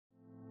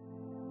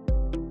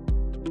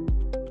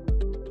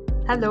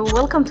Hello,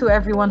 welcome to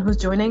everyone who's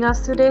joining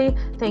us today.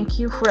 Thank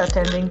you for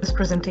attending this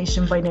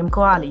presentation by Nimco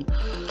Ali.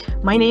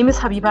 My name is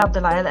Habiba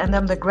Abdelal and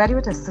I'm the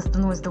Graduate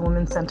Assistant with the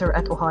Women's Center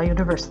at Ohio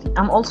University.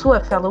 I'm also a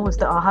fellow with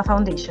the AHA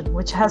Foundation,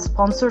 which has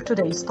sponsored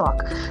today's talk.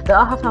 The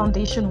AHA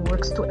Foundation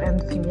works to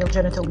end female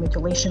genital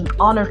mutilation,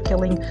 honor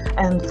killing,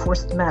 and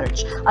forced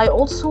marriage. I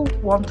also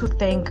want to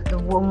thank the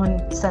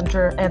Women's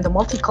Center and the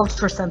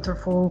Multicultural Center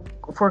for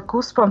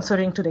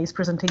co-sponsoring today's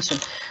presentation.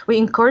 We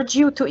encourage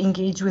you to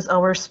engage with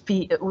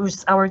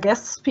our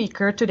guest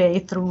speaker today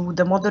through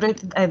the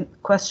moderated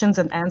questions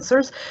and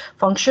answers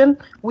function.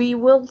 We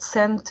will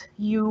send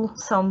you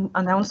some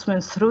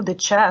announcements through the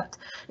chat,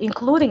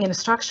 including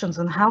instructions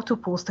on how to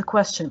post a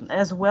question,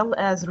 as well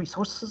as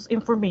resources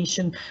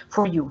information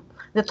for you.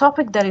 The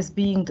topic that is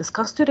being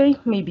discussed today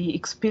may be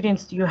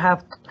experience you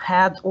have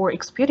had or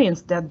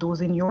experience that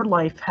those in your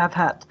life have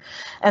had.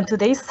 And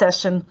today's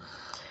session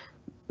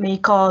may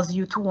cause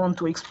you to want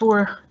to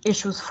explore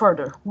issues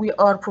further. We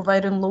are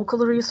providing local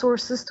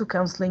resources to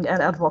counseling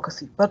and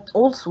advocacy, but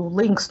also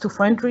links to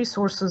find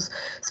resources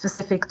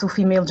specific to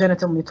female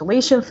genital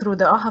mutilation through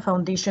the AHA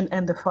Foundation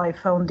and the FIVE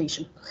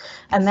Foundation.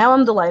 And now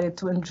I'm delighted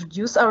to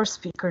introduce our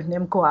speaker,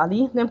 Nimco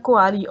Ali.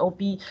 Nimco Ali,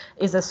 OP,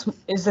 is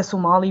a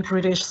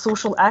Somali-British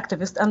social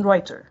activist and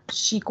writer.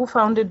 She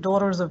co-founded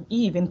Daughters of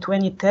Eve in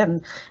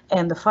 2010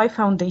 and the FIVE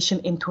Foundation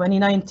in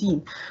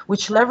 2019,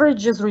 which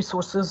leverages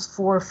resources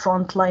for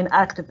frontline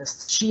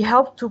activists. She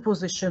helped to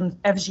position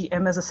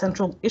FGM as a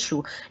central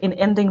issue in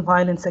ending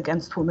violence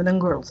against women and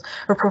girls.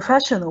 Her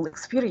professional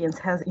experience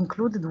has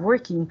included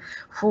working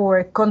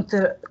for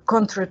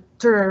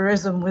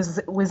counter-terrorism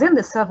within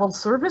the civil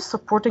service,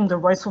 supporting the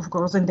rights of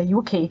girls in the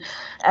UK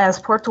as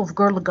part of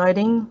Girl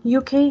Guiding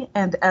UK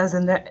and as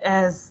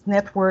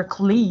network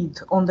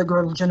lead on the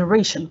Girl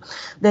Generation.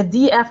 The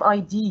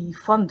DFID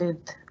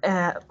funded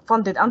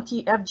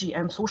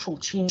anti-FGM social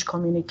change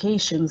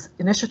communications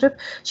initiative.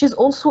 She's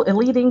also a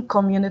leading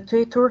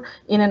communicator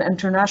in an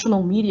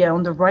international media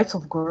on the rights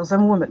of girls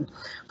and women,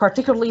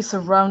 particularly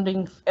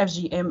surrounding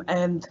FGM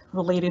and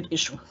related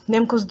issues.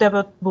 Nimco's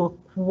debut book,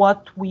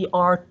 What We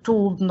Are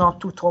Told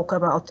Not to Talk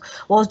About,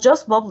 was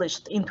just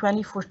published in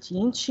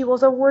 2014. She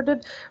was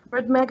awarded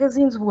Red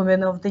Magazine's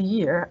Women of the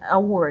Year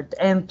award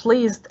and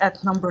placed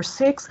at number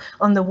 6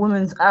 on the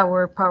Women's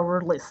Hour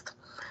Power list.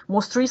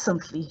 Most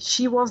recently,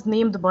 she was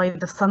named by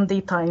the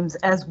Sunday Times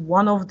as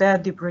one of the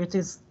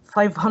Debate's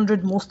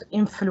 500 most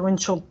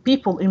influential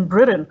people in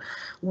Britain,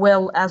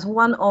 well as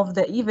one of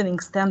the Evening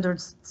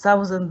Standard's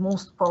 1,000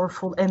 most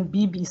powerful and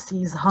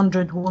BBC's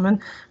 100 women.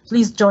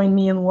 Please join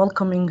me in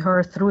welcoming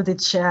her through the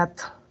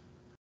chat.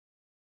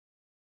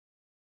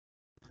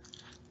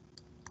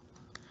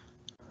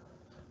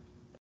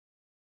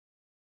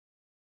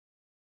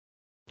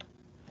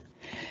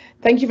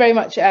 Thank you very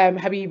much,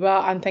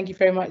 Habiba, and thank you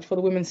very much for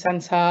the Women's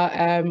Centre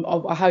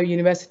of Ohio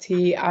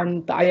University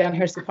and the Ayaan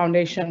Hirsi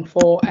Foundation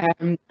for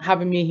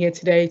having me here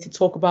today to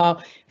talk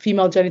about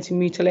female genital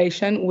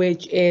mutilation,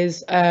 which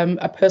is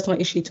a personal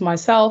issue to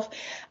myself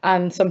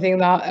and something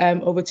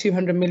that over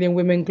 200 million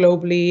women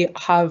globally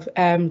have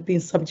been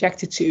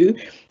subjected to.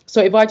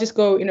 So if I just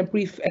go in a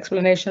brief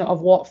explanation of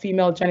what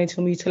female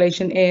genital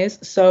mutilation is,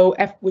 so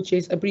which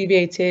is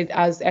abbreviated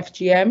as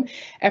FGM.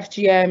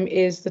 FGM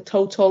is the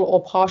total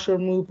or partial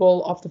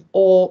removal of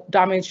or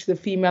damage to the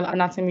female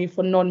anatomy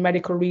for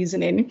non-medical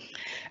reasoning.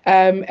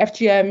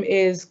 FGM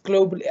is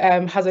global,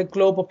 has a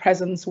global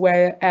presence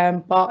where,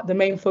 but the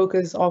main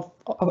focus of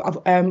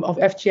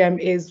FGM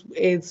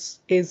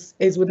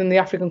is within the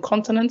African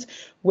continent,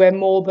 where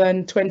more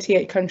than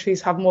 28 countries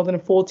have more than a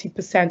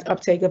 40%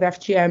 uptake of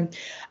FGM.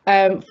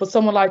 For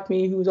someone like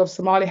me who's of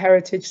Somali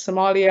heritage,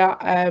 Somalia,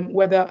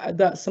 whether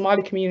the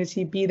Somali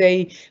community, be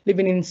they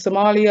living in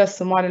Somalia,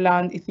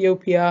 Somaliland,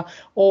 Ethiopia,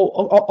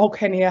 or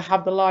Kenya,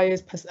 have the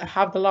largest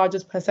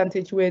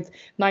percentage, with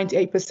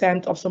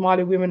 98% of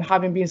Somali women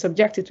having been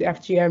subjected to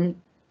FGM.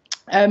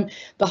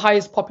 The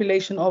highest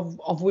population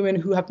of women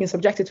who have been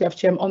subjected to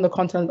FGM on the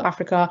continent of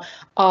Africa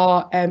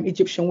are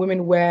Egyptian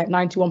women, where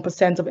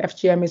 91% of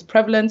FGM is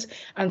prevalent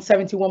and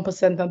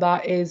 71% of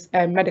that is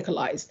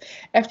medicalized.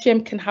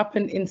 FGM can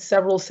happen in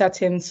several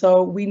settings.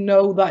 So we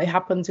know that it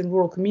happens in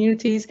rural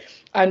communities,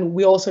 and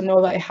we also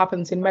know that it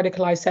happens in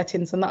medicalized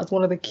settings. And that's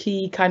one of the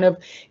key kind of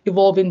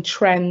evolving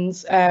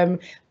trends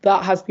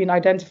that has been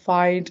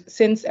identified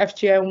since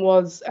FGM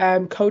was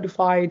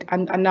codified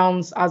and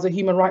announced as a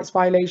human rights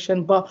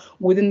violation. But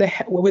within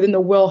the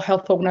World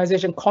Health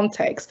Organization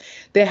context,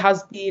 there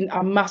has been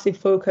a massive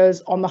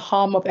focus on the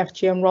harm of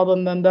FGM rather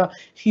than the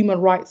human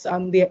rights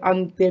and the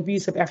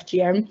abuse of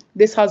FGM.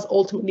 This has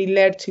ultimately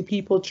led to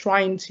people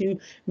trying to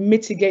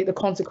mitigate the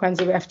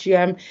consequence of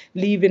FGM,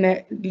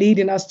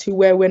 leading us to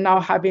where we're now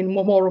having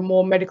more and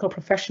more medical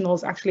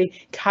professionals actually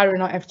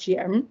carrying out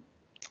FGM.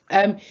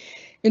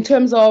 In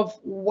terms of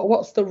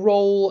what's the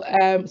role,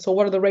 so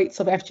what are the rates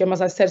of FGM?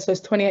 As I said, so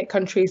it's 28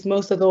 countries.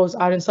 Most of those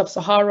are in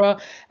Sub-Sahara.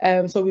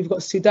 So we've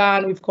got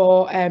Sudan, we've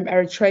got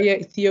Eritrea,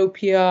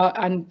 Ethiopia,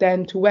 and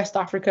then to West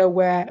Africa,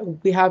 where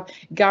we have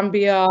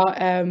Gambia,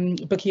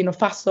 Burkina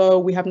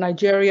Faso, we have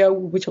Nigeria,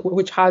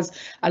 which has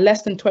a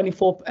less than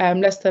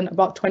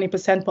about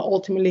 20%, but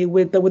ultimately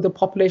with the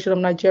population of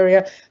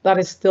Nigeria, that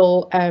is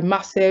still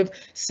massive.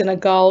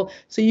 Senegal.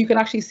 So you can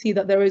actually see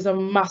that there is a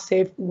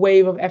massive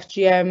wave of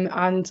FGM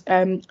and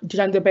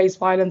gender-based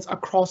violence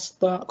across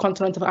the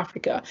continent of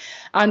Africa.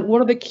 And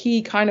one of the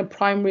key kind of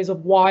primaries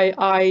of why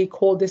I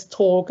call this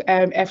talk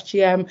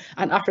FGM,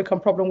 an African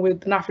problem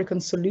with an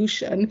African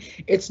solution,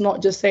 it's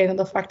not just saying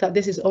the fact that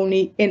this is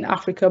only in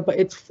Africa, but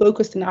it's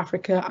focused in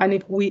Africa. And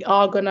if we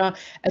are going to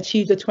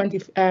achieve the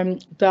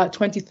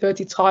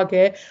 2030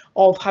 target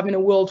of having a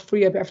world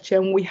free of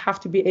FGM, we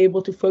have to be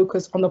able to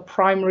focus on the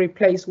primary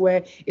place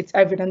where it's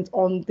evident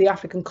on the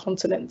African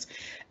continent.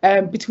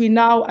 Between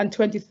now and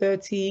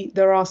 2030,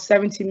 there are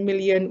 70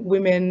 million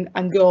women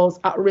and girls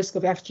at risk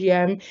of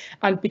FGM.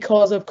 And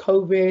because of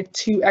COVID,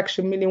 2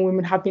 extra million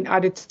women have been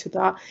added to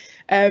that.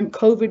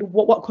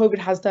 What COVID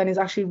has done is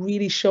actually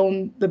really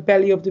shown the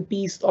belly of the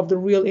beast of the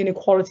real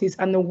inequalities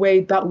and the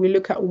way that we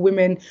look at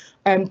women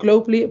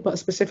globally, but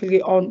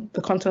specifically on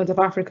the continent of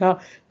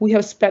Africa. We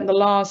have spent the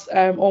last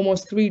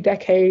almost 3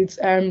 decades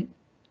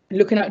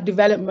looking at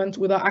development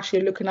without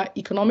actually looking at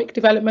economic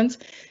development,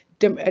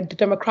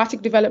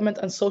 democratic development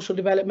and social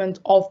development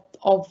of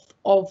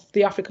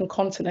the African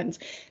continent.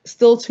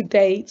 Still to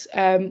date,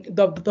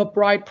 the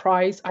bride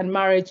price and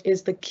marriage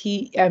is the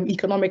key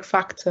economic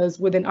factors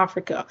within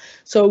Africa.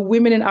 So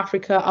women in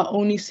Africa are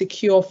only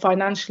secure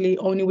financially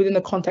only within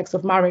the context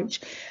of marriage.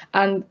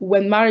 And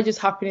when marriage is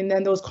happening,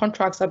 then those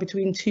contracts are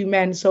between 2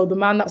 men. So the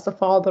man that's the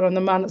father and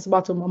the man that's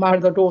about to marry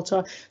their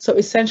daughter. So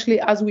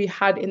essentially, as we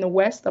had in the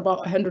West about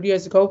 100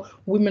 years ago,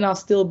 women are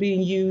still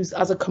being used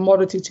as a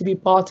commodity to be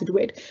bartered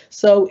with.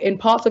 So in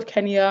parts of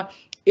Kenya,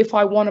 if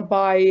I want to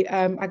buy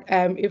a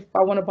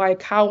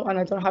cow and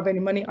I don't have any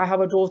money, I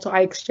have a daughter,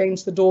 I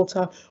exchange the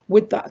daughter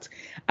with that.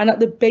 And at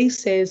the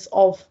basis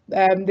of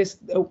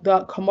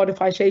the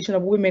commodification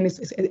of women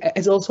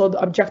is also the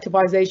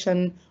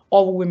objectivization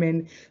of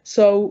women.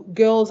 So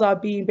girls are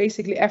being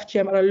basically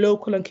FGM at a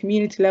local and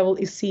community level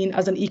is seen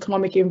as an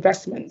economic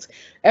investment.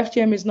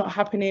 FGM is not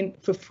happening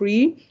for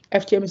free.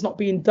 FGM is not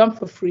being done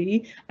for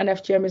free, and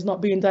FGM is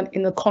not being done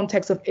in the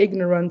context of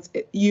ignorance.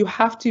 You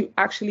have to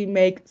actually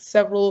make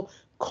several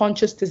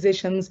conscious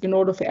decisions in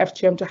order for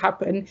FGM to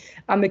happen.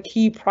 And the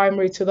key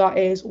primary to that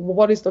is,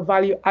 what is the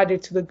value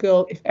added to the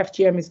girl if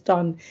FGM is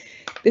done?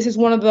 This is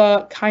one of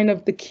the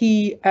the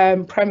key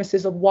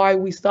premises of why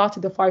we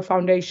started the FIVE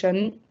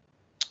Foundation,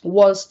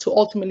 was to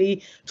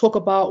ultimately talk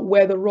about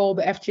where the role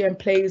the FGM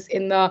plays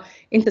in the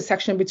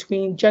intersection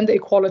between gender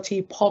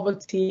equality,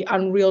 poverty,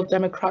 and real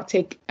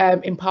democratic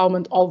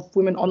empowerment of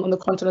women on the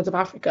continent of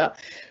Africa.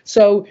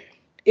 So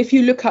if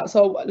you look at,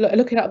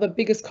 looking at the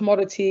biggest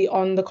commodity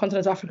on the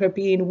continent of Africa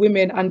being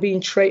women and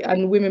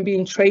women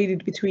being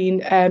traded between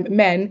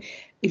men,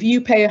 if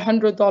you pay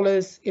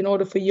 $100 in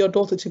order for your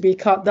daughter to be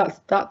cut, that's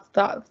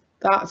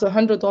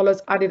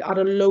 $100 added at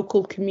a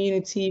local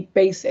community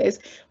basis.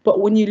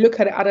 But when you look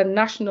at it at a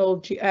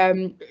national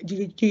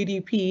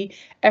GDP,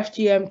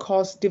 FGM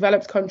costs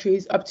developed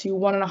countries up to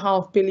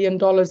 $1.5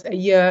 billion a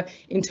year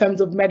in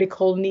terms of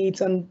medical needs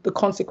and the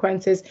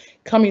consequences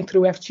coming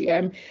through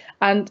FGM.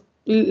 And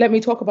let me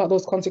talk about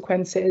those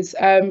consequences.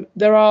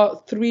 There are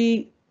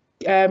three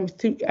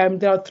categories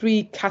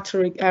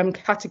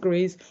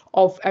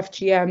of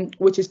FGM,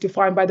 which is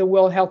defined by the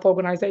World Health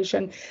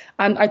Organization.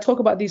 And I talk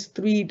about these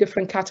 3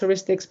 different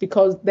characteristics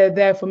because they're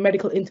there for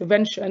medical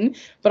intervention,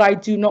 but I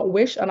do not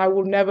wish, and I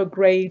will never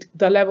grade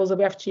the levels of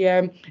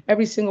FGM.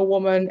 Every single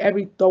woman,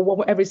 every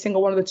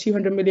single one of the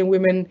 200 million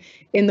women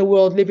in the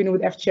world living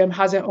with FGM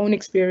has their own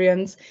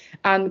experience.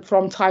 And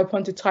from type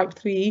 1 to type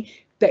 3,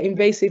 the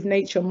invasive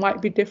nature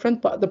might be different,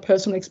 but the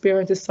personal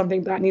experience is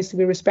something that needs to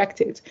be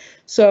respected.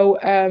 So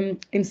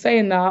in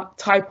saying that,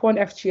 type 1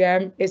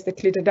 FGM is the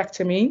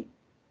clitoridectomy.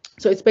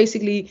 So it's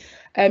basically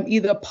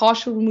either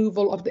partial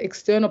removal of the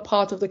external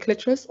part of the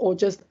clitoris or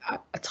just a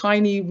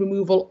tiny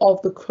removal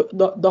of the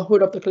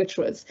hood of the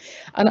clitoris.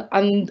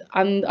 And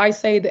I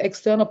say the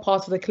external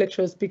part of the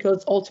clitoris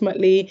because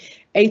ultimately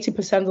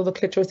 80% of the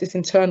clitoris is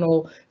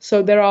internal.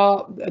 So there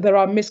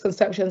are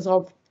misconceptions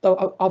of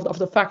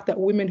the fact that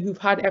women who've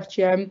had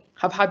FGM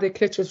have had their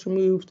clitoris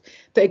removed.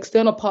 The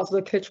external parts of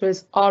the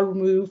clitoris are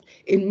removed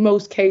in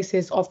most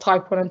cases of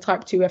type 1 and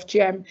type 2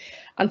 FGM.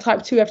 And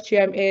type 2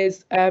 FGM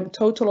is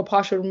total or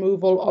partial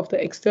removal of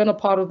the external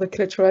part of the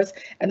clitoris,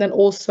 and then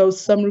also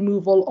some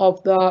removal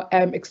of the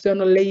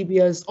external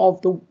labias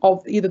of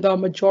either the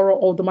majora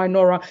or the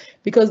minora,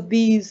 because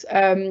these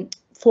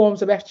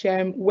forms of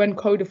FGM, when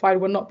codified,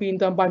 were not being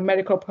done by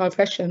medical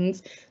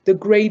professions. The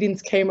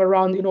gradings came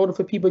around in order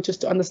for people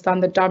just to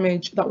understand the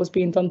damage that was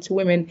being done to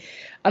women.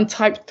 And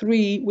type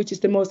 3, which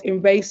is the most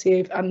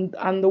invasive and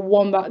the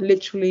one that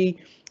literally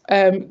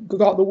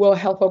got the World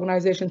Health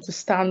Organization to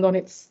stand on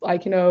its,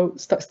 like,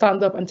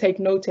 stand up and take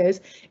notice.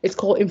 It's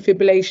called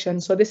infibulation.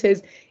 So this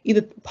is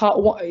either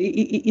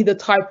either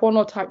type 1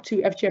 or type 2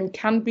 FGM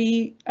can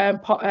be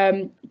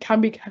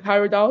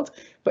carried out,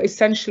 but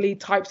essentially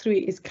type 3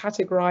 is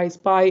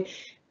categorized by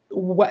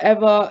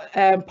whatever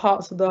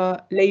parts of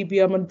the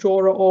labia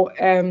majora or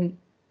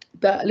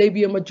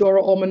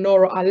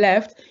minora are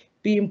left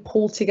being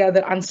pulled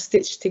together and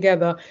stitched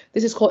together.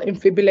 This is called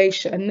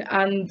infibulation,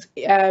 and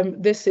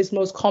this is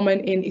most common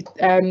in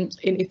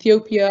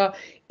Ethiopia,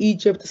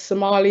 Egypt,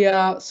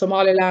 Somalia,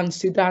 Somaliland,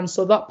 Sudan.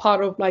 So that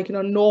part of, like,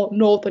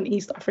 North and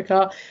East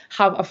Africa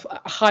have a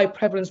high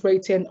prevalence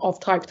rating of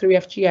type 3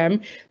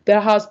 FGM.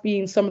 There has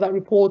been some of that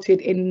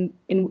reported in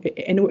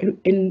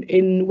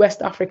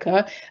West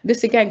Africa.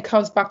 This again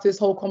comes back to this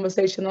whole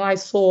conversation that I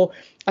saw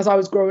as I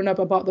was growing up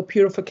about the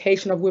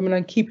purification of women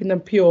and keeping them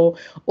pure.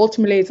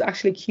 Ultimately, it's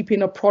actually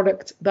keeping a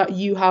product that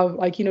you have,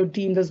 like,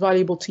 deemed as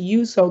valuable to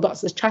you. So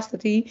that's the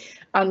chastity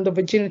and the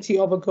virginity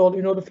of a girl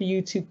in order for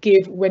you to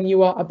give when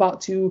you are about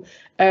to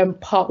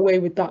part way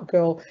with that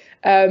girl.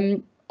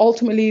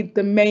 Ultimately,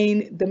 the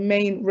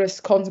main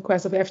risk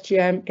consequence of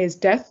FGM is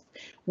death.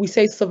 We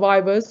say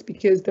survivors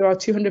because there are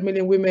 200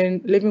 million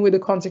women living with the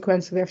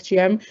consequence of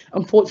FGM.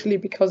 Unfortunately,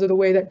 because of the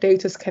way that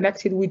data is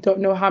connected, we don't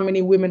know how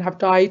many women have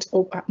died,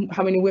 or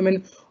how many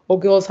women or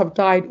girls have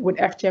died when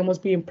FGM was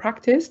being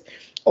practiced,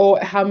 or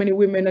how many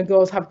women and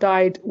girls have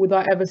died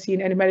without ever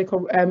seeing any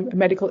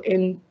medical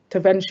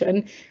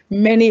intervention.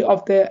 Many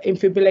of the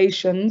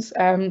infibulations,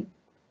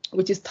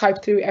 which is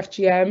type 3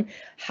 FGM,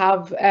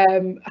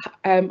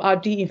 are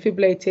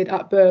de-infibrillated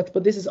at birth,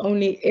 but this is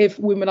only if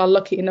women are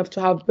lucky enough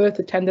to have birth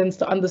attendants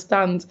to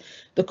understand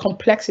the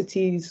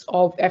complexities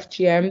of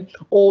FGM,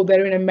 or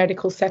they're in a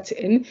medical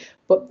setting.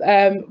 But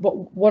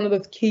one of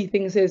the key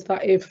things is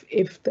that if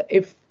the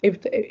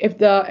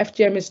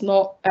FGM is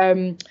not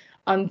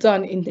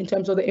undone in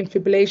terms of the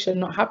infibulation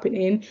not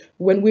happening,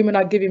 when women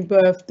are giving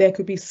birth, there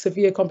could be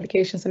severe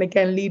complications and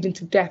again leading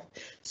to death.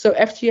 So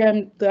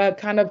FGM, the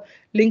kind of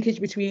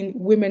linkage between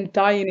women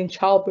dying in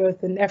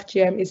childbirth and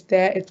FGM is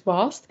there, it's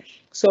vast.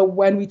 So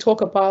when we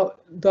talk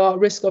about the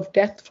risk of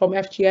death from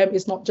FGM,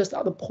 it's not just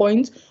at the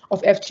point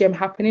of FGM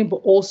happening, but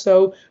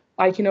also,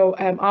 like,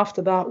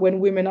 after that, when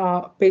women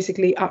are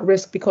basically at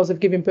risk because of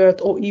giving birth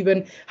or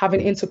even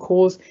having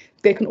intercourse.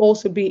 There can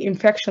also be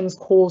infections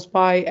caused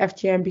by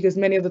FGM because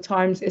many of the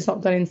times it's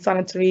not done in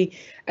sanitary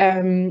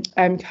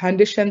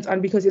conditions,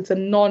 and because it's a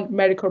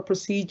non-medical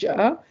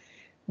procedure,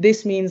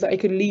 this means that it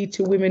could lead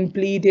to women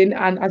bleeding,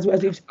 and as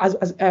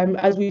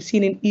we've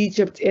seen in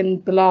Egypt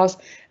in the last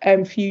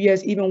few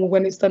years, even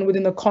when it's done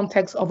within the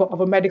context of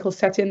a medical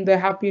setting, there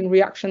have been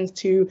reactions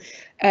to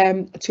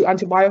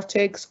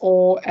antibiotics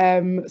or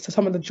so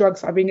some of the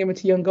drugs that are being given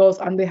to young girls,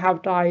 and they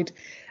have died.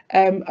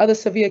 Other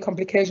severe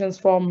complications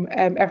from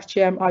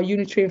FGM are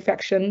urinary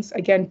infections,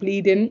 again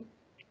bleeding.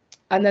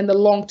 And then the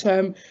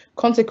long-term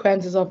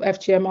consequences of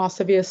FGM are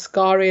severe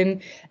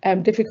scarring,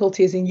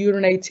 difficulties in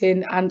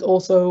urinating, and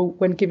also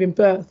when giving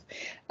birth.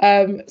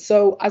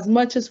 So as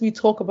much as we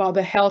talk about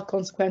the health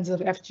consequences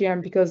of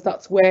FGM, because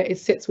that's where it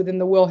sits within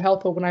the World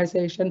Health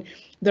Organization,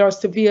 there are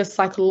severe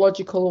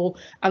psychological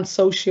and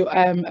social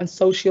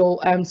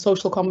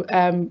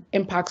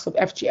impacts of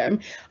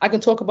FGM. I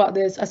can talk about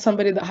this as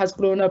somebody that has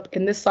grown up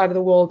in this side of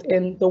the world,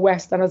 in the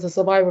West, and as a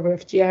survivor of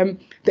FGM.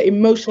 The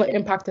emotional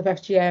impact of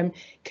FGM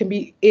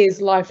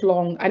is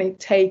lifelong, and it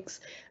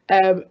takes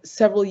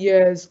several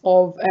years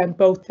of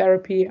both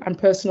therapy and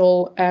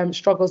personal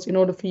struggles in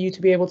order for you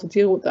to be able to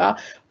deal with that.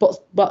 But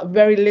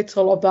very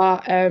little of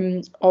that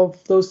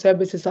of those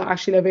services are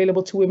actually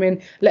available to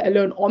women, let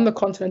alone on the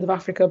continent of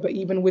Africa, but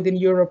even within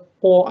Europe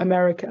or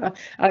America.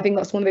 And I think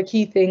that's one of the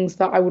key things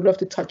that I would love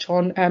to touch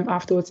on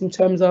afterwards in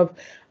terms of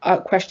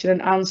question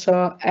and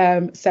answer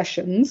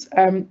sessions.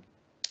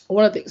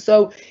 One of the things,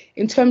 so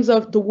in terms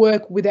of the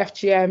work with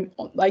FGM,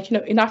 like,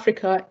 in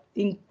Africa,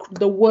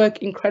 the work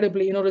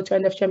incredibly in order to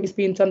end FGM is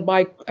being done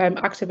by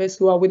activists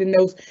who are within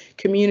those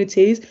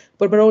communities,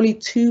 but only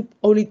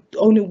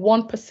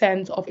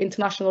 1% of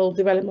international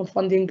development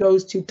funding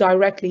goes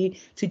directly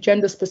to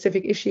gender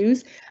specific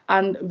issues,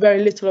 and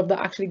very little of that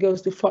actually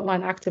goes to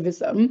frontline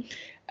activism.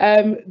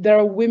 There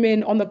are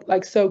women on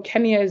so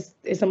Kenya is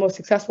the most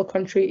successful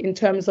country in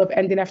terms of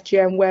ending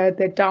FGM, where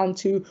they're down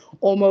to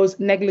almost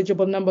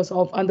negligible numbers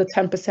of under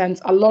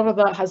 10%. A lot of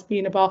that has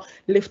been about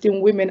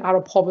lifting women out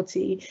of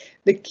poverty.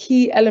 The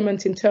key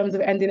element in terms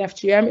of ending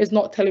FGM is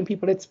not telling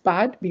people it's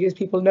bad, because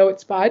people know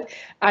it's bad.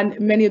 And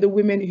many of the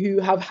women who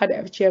have had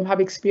FGM have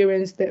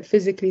experienced it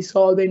physically,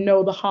 so they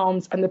know the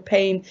harms and the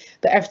pain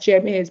that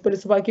FGM is. But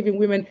it's about giving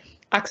women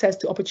access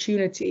to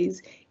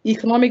opportunities,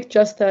 economic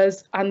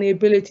justice, and the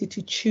ability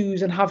to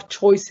choose and have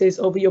choices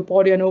over your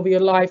body and over your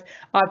life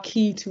are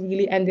key to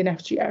really ending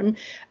FGM.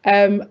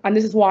 And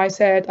this is why I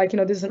said,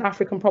 this is an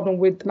African problem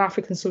with an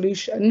African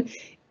solution.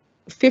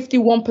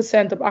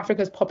 51% of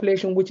Africa's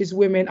population, which is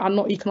women, are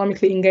not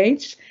economically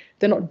engaged.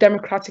 They're not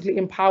democratically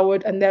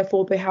empowered, and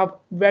therefore they have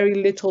very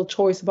little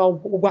choice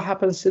about what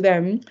happens to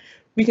them.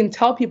 We can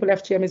tell people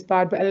FGM is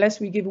bad, but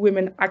unless we give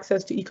women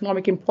access to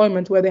economic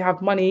employment where they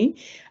have money,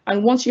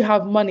 and once you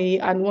have money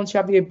and once you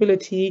have the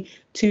ability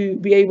to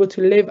be able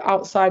to live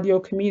outside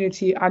your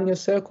community and your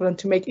circle and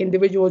to make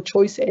individual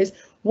choices,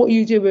 what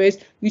you do is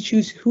you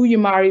choose who you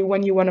marry,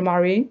 when you want to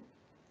marry,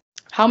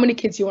 how many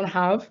kids you want to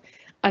have,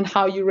 and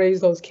how you raise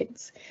those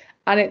kids.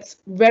 And it's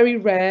very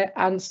rare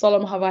and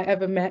seldom have I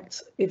ever met,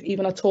 if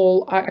even at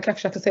all, I can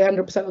say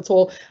 100% at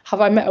all,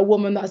 have I met a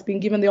woman that has been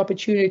given the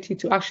opportunity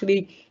to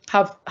actually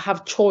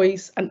have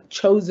choice and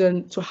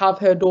chosen to have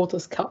her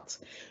daughters cut.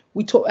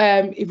 We talk,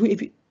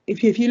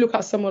 if you look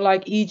at someone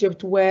like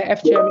Egypt, where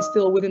FGM is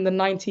still within the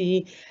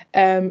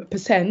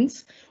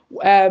 90%,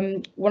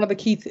 one of the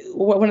key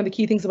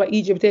things about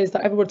Egypt is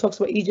that everyone talks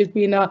about Egypt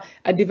being a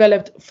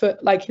developed,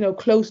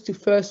 close to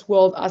first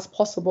world as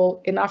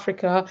possible in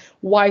Africa.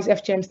 Why is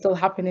FGM still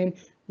happening?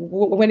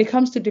 When it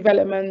comes to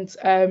development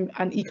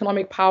and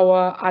economic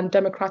power and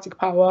democratic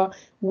power,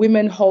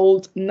 women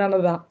hold none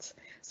of that.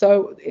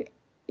 So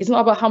it's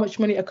not about how much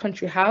money a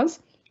country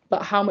has,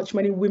 but how much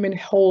money women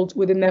hold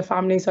within their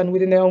families and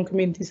within their own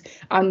communities,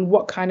 and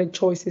what kind of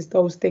choices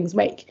those things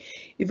make.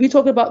 If we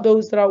talk about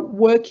those that are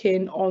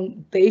working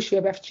on the issue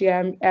of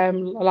FGM,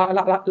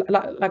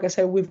 like I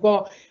said, we've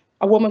got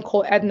a woman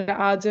called Edna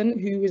Arden,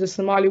 who is a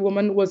Somali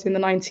woman, was in the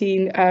late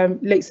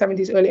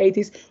 70s, early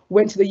 80s,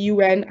 went to the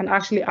UN and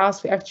actually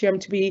asked for FGM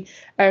to be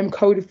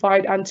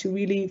codified and to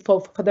really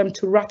for them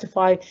to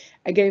ratify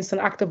against an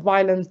act of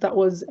violence that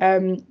was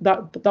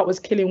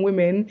killing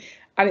women.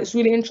 And it's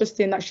really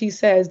interesting that she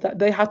says that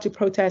they had to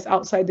protest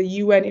outside the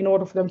UN in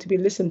order for them to be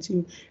listened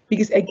to,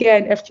 because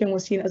again, FGM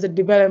was seen as a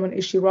development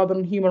issue rather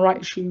than a human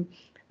rights issue.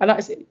 And that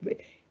is,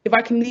 if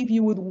I can leave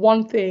you with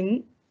one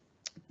thing,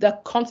 the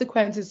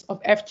consequences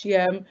of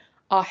FGM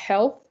are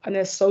health, and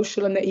they're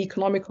social, and they're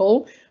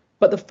economical,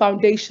 but the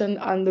foundation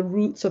and the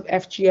roots of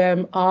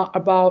FGM are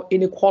about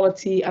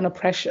inequality and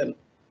oppression.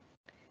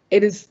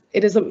 It is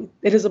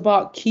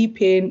about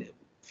keeping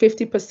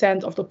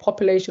 50% of the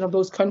population of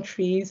those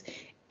countries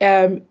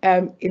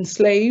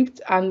enslaved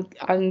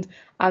and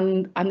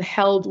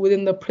held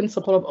within the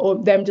principle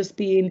of them just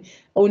being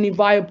only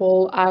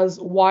viable as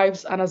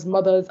wives and as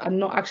mothers, and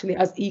not actually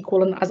as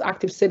equal and as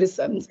active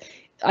citizens.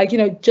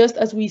 Just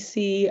as we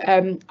see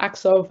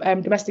acts of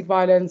domestic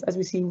violence, as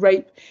we see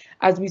rape,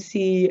 as we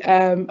see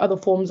other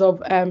forms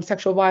of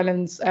sexual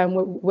violence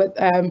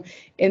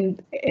in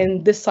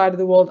this side of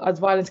the world as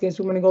violence against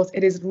women and girls,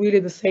 it is really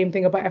the same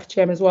thing about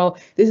FGM as well.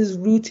 This is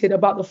rooted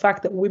about the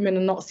fact that women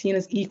are not seen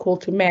as equal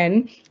to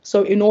men.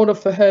 So in order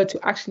for her to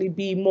actually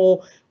be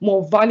more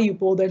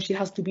valuable, then she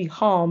has to be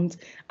harmed.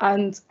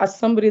 And as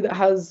somebody that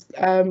has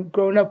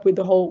grown up with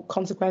the whole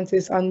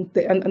consequences and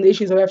the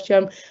issues of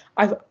FGM,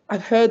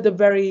 I've heard the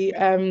very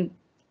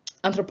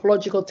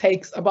anthropological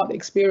takes about the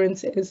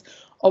experiences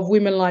of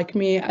women like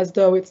me, as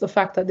though it's the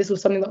fact that this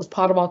was something that was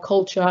part of our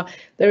culture.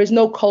 There is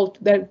no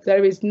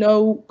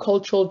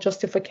cultural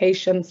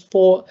justifications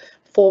for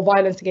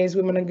violence against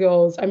women and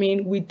girls. I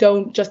mean, we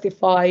don't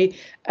justify.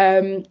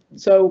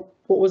 So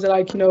what was it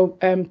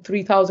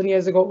 3,000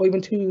 years ago, or even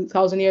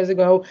 2,000 years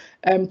ago,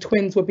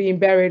 twins were being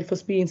buried for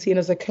being seen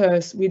as a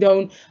curse. We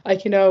don't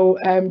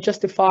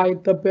justify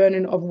the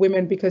burning of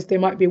women because they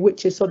might be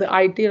witches. So the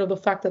idea of the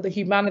fact that the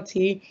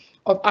humanity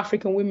of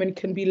African women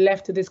can be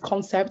left to this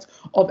concept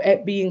of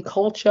it being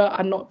culture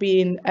and not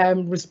being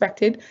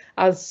respected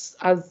as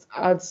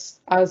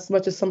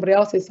much as somebody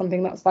else is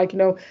something that's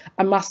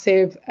a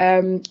massive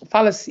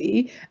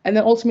fallacy. And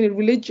then ultimately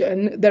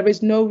religion, there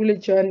is no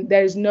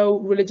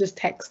religious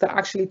text that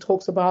actually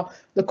talks about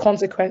the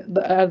consequence,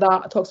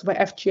 that talks about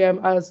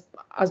FGM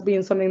as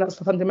being something that's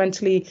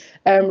fundamentally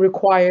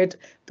required.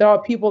 There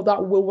are people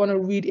that will want to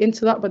read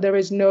into that, but there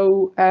is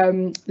no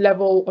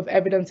level of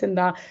evidence in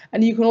that.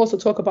 And you can also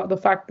talk about the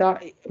fact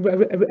that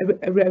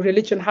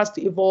religion has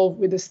to evolve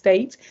with the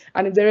state,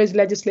 and if there is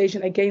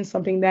legislation against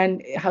something, then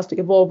it has to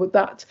evolve with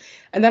that.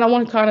 And then I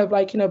want to kind of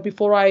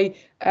before I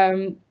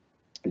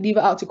leave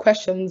it out to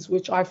questions,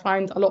 which I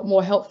find a lot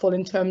more helpful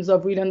in terms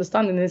of really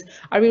understanding this,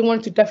 I really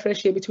wanted to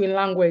differentiate between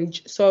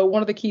language. So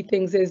one of the key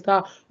things is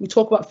that we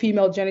talk about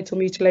female genital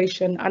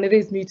mutilation, and it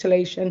is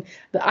mutilation.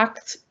 The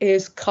act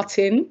is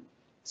cutting.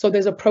 So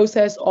there's a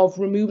process of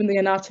removing the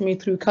anatomy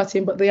through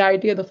cutting, but the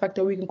idea, the fact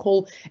that we can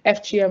call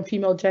FGM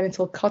female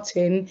genital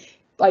cutting,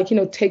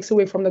 takes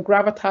away from the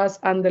gravitas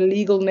and the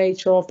legal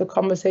nature of the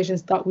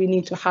conversations that we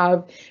need to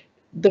have.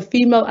 The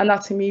female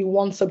anatomy,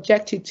 once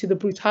subjected to the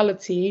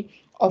brutality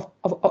of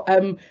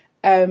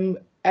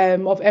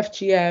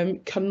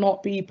FGM,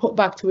 cannot be put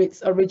back to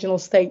its original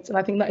state. And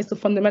I think that is the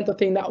fundamental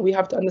thing that we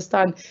have to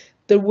understand.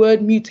 The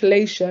word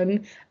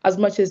mutilation, as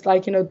much as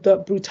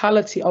the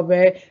brutality of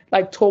it,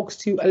 talks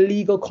to a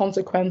legal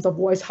consequence of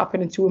what is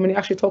happening to women. It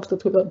actually talks to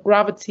the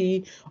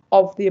gravity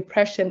of the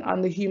oppression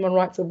and the human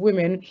rights of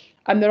women.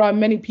 And there are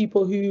many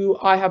people who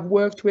I have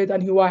worked with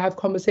and who I have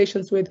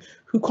conversations with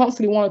who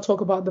constantly want to talk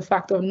about the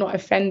fact of not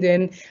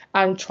offending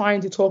and trying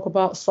to talk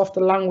about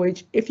softer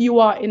language. If you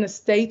are in a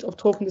state of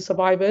talking to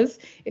survivors,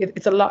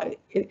 it's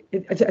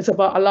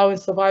about allowing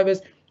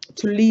survivors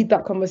to lead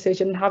that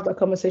conversation and have that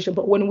conversation.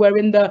 But when we're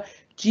in the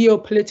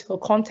geopolitical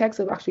context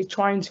of actually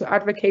trying to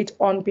advocate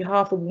on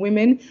behalf of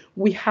women,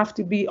 we have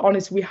to be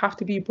honest, we have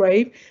to be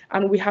brave,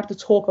 and we have to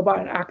talk about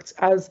and act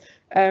as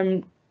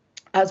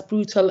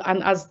brutal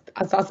and as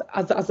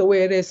the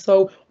way it is.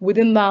 So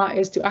within that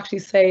is to actually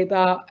say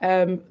that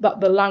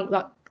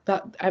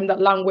that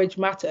language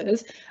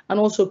matters, and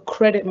also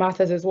credit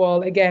matters as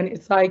well. Again,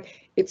 it's like,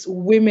 it's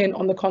women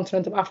on the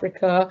continent of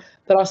Africa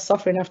that are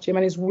suffering FGM,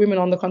 and it's women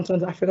on the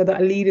continent of Africa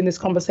that are leading this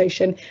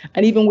conversation.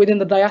 And even within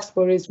the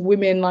diaspora, is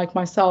women like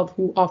myself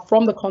who are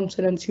from the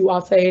continent who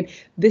are saying,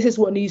 this is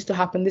what needs to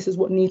happen, this is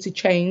what needs to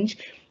change.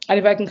 And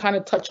if I can kind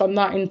of touch on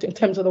that in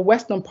terms of the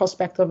Western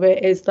prospect of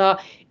it, is that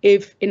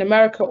if in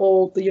America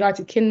or the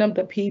United Kingdom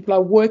that people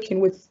are working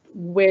with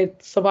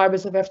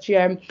survivors of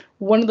FGM,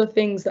 one of the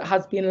things that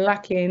has been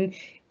lacking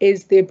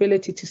is the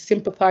ability to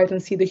sympathize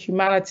and see the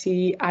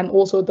humanity and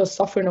also the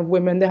suffering of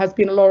women. There has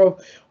been a lot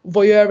of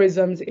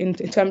voyeurism in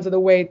terms of the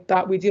way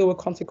that we deal with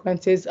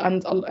consequences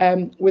and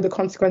with the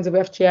consequence of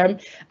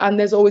FGM. And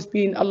there's always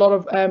been a lot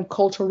of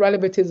cultural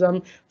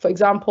relativism. For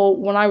example,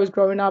 when I was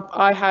growing up,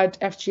 I had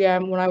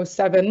FGM when I was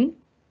 7.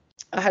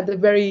 I had a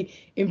very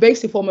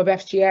invasive form of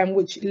FGM,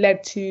 which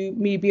led to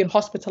me being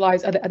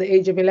hospitalized at the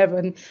age of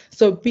 11.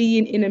 So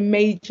being in a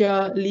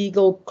major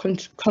legal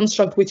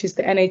construct, which is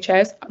the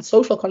NHS, and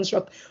social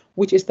construct,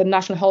 which is the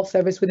National Health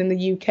Service within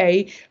the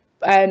UK,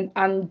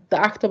 and the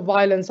act of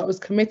violence that was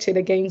committed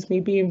against me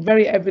being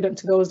very evident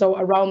to those that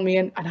were around me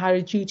and had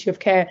a duty of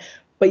care,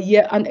 but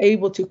yet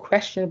unable to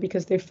question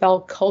because they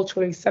felt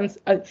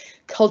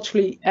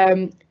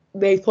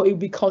they thought it would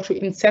be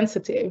culturally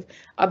insensitive,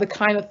 are the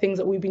kind of things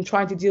that we've been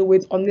trying to deal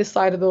with on this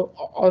side of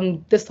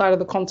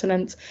the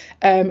continent.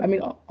 I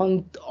mean,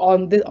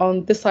 on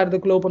this side of the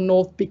global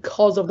north,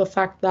 because of the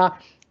fact that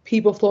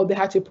people thought they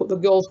had to put the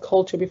girl's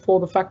culture before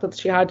the fact that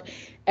she had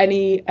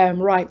any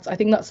rights. I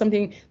think that's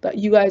something that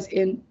you guys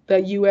in the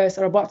US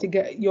are about to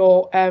get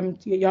you're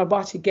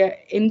about to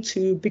get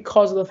into,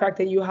 because of the fact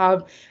that you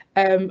have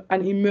an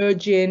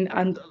emerging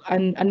and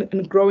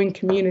growing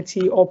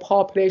community or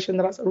population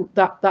that's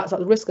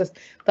at risk of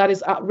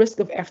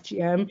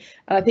FGM. And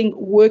I think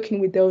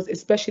working with those,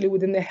 especially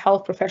within the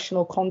health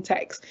professional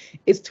context,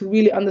 is to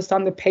really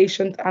understand the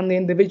patient and the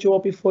individual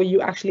before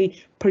you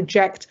actually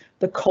project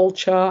the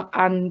culture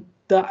and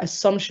the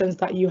assumptions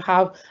that you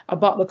have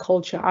about the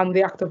culture and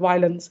the act of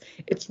violence.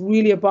 It's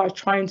really about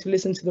trying to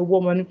listen to the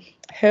woman,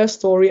 her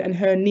story and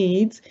her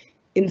needs.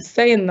 In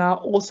saying that,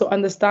 also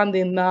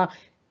understanding that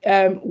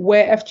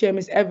where FGM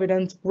is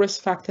evident,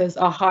 risk factors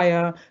are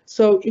higher.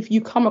 So if you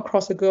come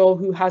across a girl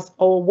who has,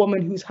 or a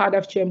woman who's had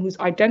FGM, who's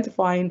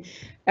identifying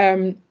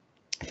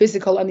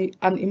physical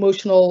and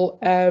emotional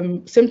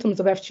symptoms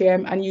of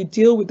FGM, and you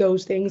deal with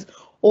those things,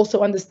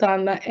 also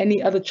understand that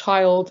any other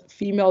child,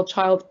 female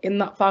child in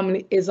that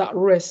family is at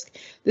risk.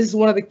 This is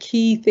one of the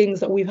key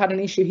things that we've had an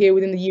issue here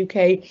within the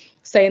UK,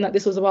 saying that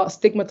this was about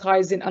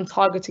stigmatizing and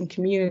targeting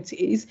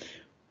communities.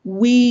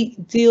 We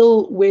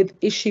deal with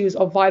issues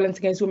of violence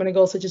against women and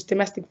girls, such as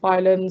domestic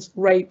violence,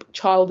 rape,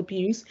 child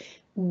abuse.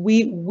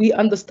 We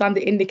understand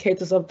the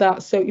indicators of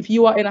that. So if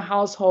you are in a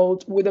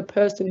household with a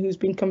person who's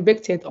been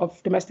convicted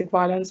of domestic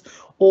violence,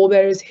 or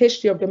there is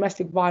history of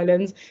domestic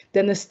violence,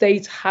 then the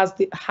state has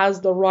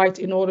the right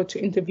in order to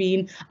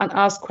intervene and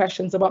ask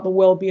questions about the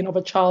well-being of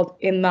a child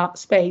in that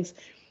space.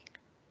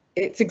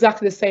 It's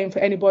exactly the same for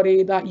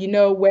anybody that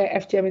where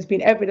FGM has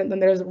been evident, then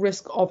there is a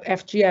risk of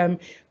FGM.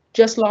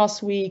 Just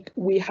last week,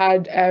 we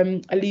had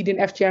a leading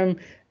FGM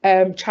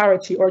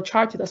charity, or a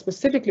charity that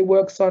specifically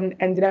works on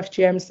ending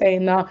FGM,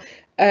 saying that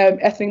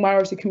ethnic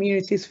minority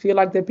communities feel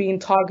like they're being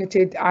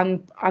targeted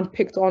and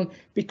picked on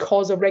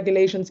because of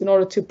regulations in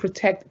order to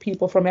protect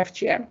people from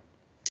FGM.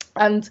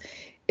 And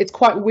it's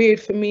quite weird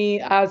for me,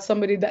 as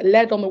somebody that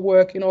led on the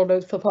work in order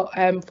for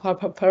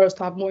us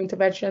to have more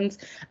interventions,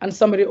 and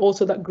somebody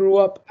also that grew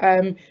up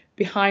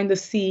behind the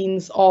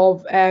scenes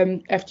of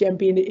FGM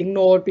being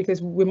ignored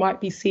because we might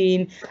be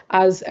seen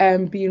as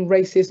being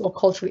racist or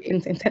culturally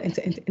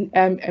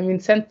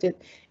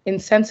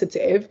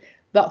insensitive,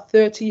 that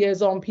 30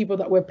 years on, people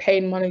that we're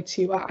paying money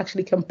to are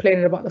actually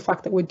complaining about the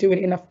fact that we're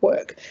doing enough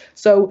work.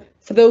 So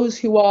for those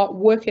who are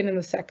working in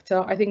the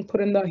sector, I think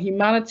putting the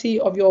humanity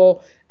of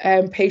your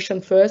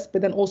patient first,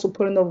 but then also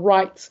putting the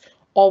rights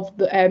of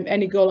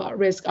any girl at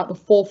risk at the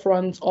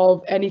forefront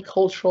of any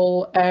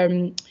cultural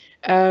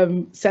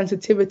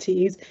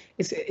sensitivities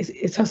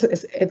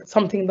it's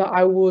something that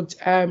I would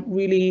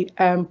really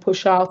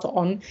push out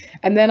on.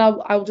 And then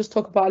I'll just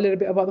talk about a little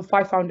bit about the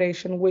FIVE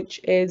Foundation,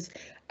 which is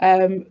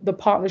the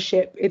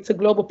partnership. It's a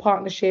global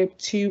partnership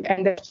to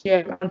end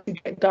FGM and to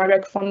get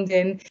direct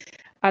funding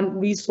and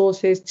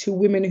resources to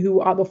women who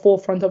are at the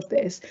forefront of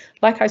this.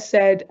 Like I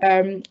said,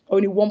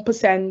 only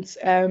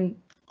 1%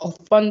 of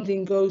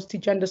funding goes to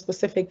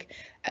gender-specific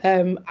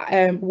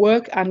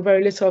work, and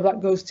very little of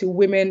that goes to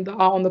women that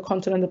are on the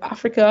continent of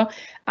Africa.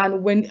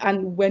 And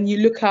when you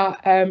look at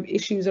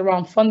issues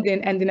around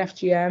funding ending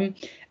FGM,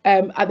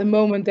 At the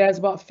moment, there's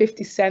about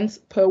 50 cents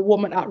per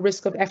woman at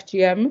risk of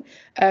FGM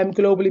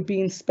globally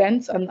being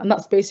spent. And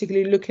that's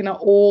basically looking at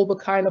all the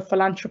kind of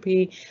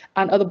philanthropy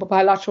and other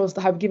bilaterals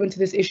that have given to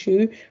this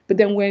issue. But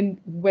then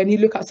when you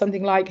look at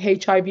something like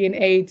HIV and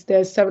AIDS,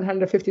 there's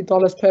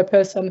 $750 per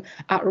person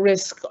at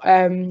risk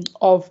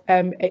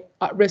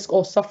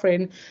or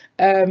suffering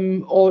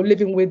or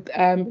living with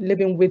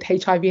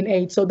HIV and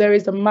AIDS. So there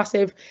is a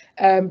massive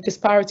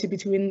disparity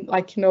between,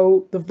 like, you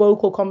know, the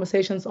vocal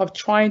conversations of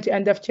trying to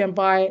end FGM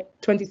by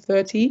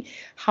 2030,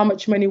 how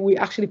much money we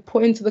actually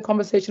put into the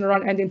conversation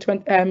around ending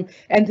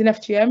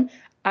FGM,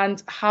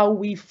 and how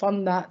we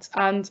fund that.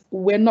 And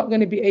we're not going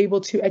to be able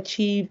to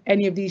achieve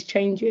any of these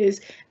changes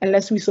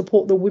unless we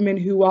support the women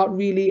who are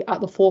really at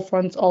the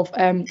forefront of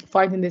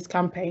fighting this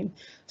campaign.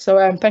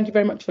 So thank you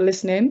very much for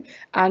listening,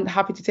 and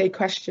happy to take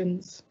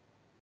questions.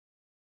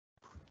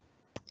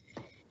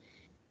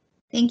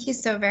 Thank you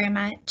so very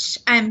much.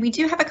 We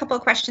do have a couple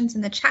of questions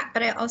in the chat,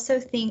 but I also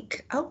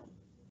think,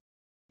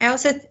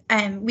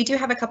 we do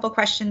have a couple of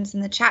questions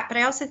in the chat, but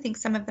I also think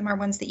some of them are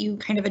ones that you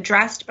kind of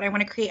addressed, but I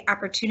want to create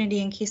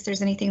opportunity in case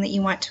there's anything that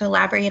you want to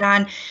elaborate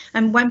on.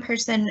 One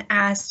person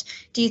asked,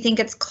 do you think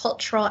it's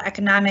cultural,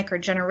 economic, or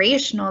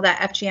generational that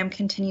FGM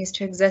continues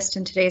to exist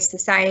in today's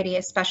society,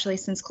 especially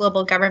since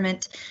global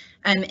government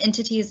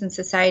entities and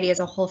society as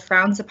a whole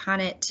frowns upon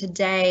it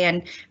today?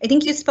 And I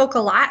think you spoke a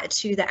lot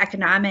to the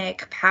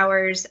economic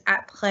powers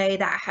at play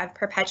that have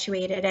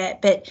perpetuated it,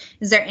 but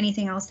is there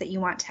anything else that you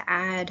want to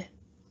add?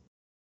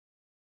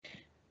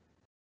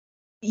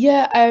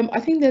 Yeah, I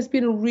think there's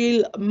been a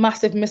real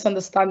massive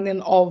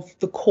misunderstanding of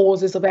the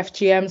causes of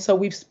FGM. So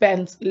we've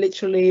spent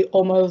literally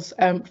almost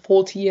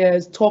 40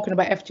 years talking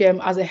about FGM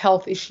as a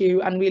health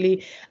issue, and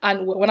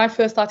when I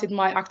first started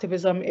my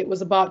activism, it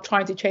was about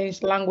trying to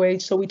change the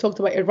language. So we talked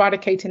about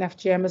eradicating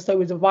FGM as though it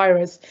was a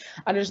virus,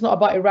 and it's not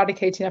about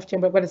eradicating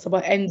FGM, but it's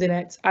about ending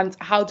it. And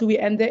how do we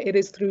end it? It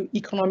is through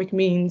economic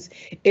means.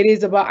 It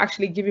is about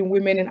actually giving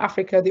women in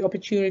Africa the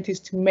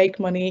opportunities to make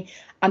money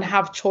and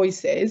have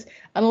choices,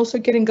 and also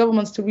getting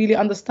governments to really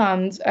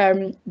understand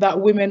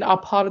that women are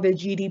part of their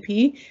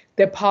GDP.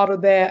 They're part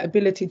of their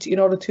ability to, in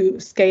order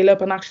to scale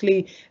up and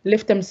actually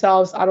lift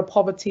themselves out of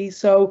poverty.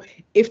 So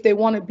if they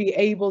want to be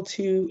able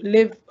to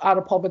live out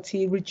of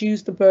poverty,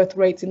 reduce the birth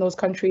rates in those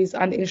countries,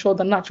 and ensure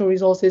that natural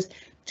resources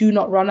do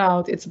not run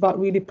out, it's about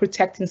really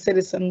protecting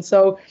citizens.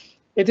 So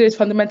it is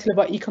fundamentally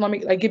about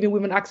economic, like giving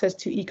women access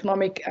to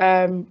economic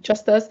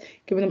justice,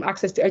 giving them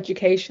access to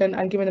education,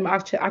 and giving them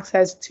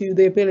access to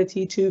the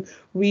ability to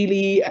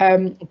really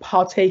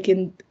partake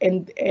in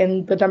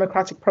the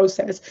democratic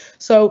process.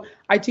 So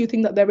I do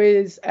think that there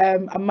is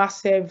a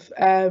massive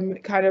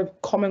kind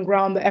of common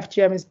ground that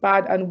FGM is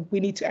bad and we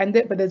need to end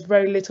it, but there's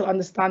very little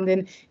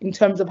understanding in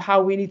terms of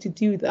how we need to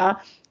do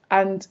that.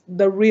 And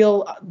the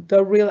real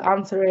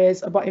answer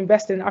is about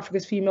investing in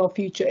Africa's female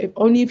future.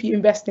 If you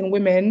invest in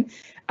women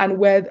and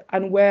where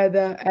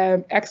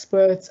the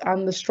experts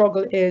and the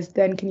struggle is,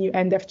 then can you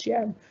end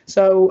FGM?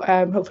 So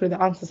hopefully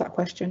that answers that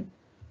question.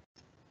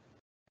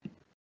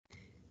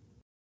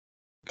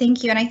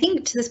 Thank you. And I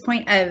think to this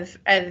point of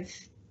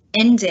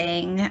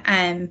ending,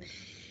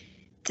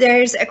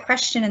 there's a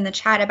question in the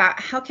chat about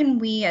how can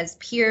we as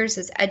peers,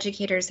 as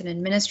educators and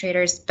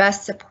administrators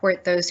best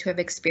support those who have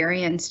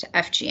experienced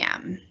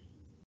FGM?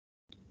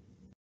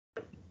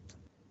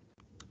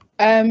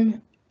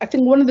 I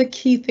think one of the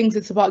key things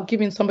is about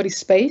giving somebody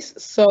space.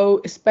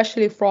 So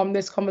especially from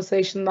this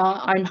conversation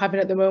that I'm having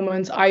at the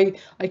moment, I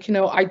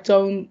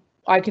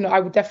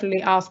would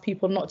definitely ask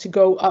people not to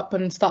go up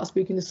and start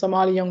speaking to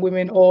Somali young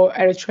women or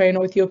Eritrean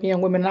or Ethiopian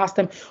young women and ask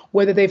them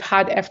whether they've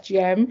had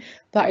FGM.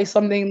 That is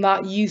something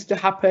that used to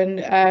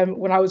happen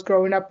when I was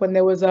growing up, when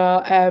there was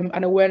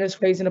an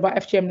awareness raising about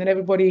FGM, then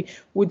everybody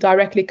would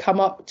directly come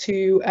up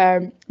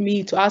to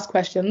me to ask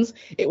questions.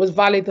 It was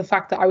valid the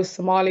fact that I was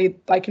Somali,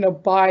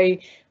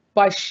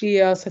 by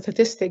sheer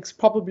statistics,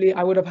 probably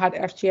I would have had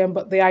FGM,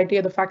 but the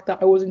idea, the fact that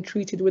I wasn't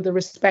treated with the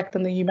respect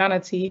and the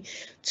humanity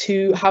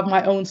to have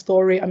my own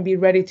story and be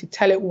ready to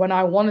tell it when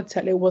I want to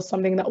tell it was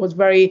something that was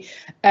very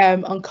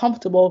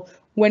uncomfortable.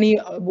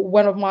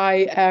 One of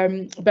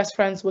my best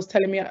friends was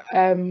telling me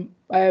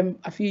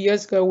a few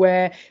years ago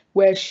where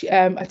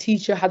a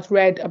teacher had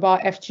read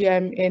about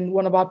FGM in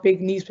one of our big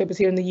newspapers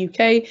here in the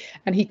UK,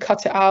 and he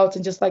cut it out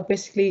and just like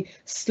basically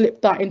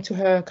slipped that into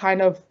her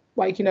kind of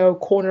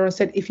corner and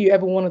said, if you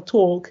ever want to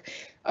talk.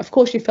 Of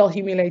course she felt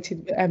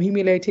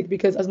humiliated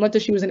because as much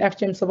as she was an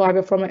FGM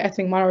survivor from an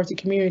ethnic minority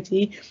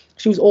community,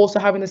 she was also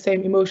having the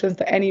same emotions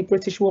that any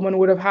British woman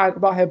would have had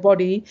about her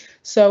body.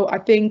 So I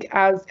think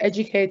as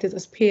educators,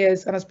 as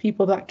peers, and as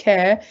people that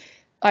care,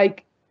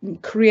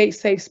 create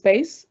safe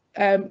space.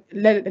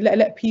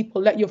 Let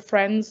people, let your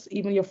friends,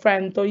 even your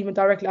friends, don't even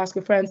directly ask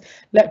your friends,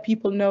 let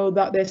people know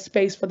that there's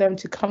space for them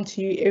to come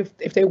to you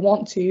if they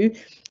want to.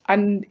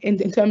 and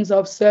in terms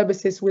of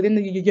services within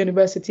the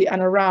university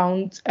and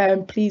around,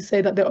 please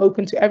say that they're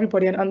open to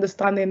everybody, and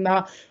understanding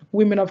that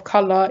women of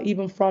colour,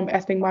 even from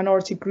ethnic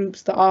minority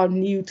groups that are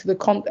new to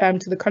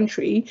the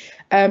country,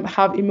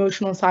 have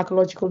emotional and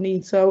psychological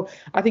needs. So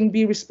I think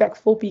be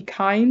respectful, be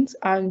kind,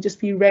 and just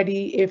be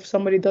ready if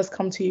somebody does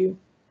come to you.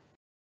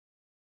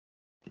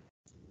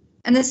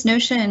 And this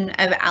notion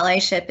of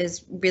allyship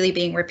is really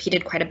being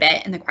repeated quite a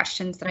bit in the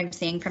questions that I'm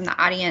seeing from the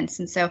audience.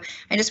 And so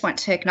I just want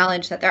to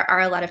acknowledge that there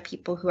are a lot of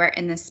people who are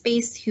in this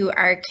space who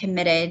are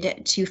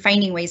committed to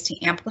finding ways to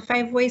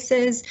amplify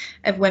voices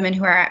of women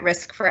who are at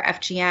risk for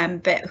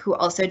FGM, but who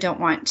also don't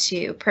want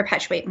to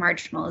perpetuate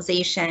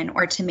marginalization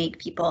or to make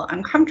people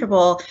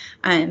uncomfortable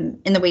in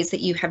the ways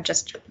that you have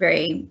just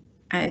very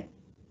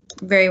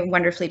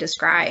wonderfully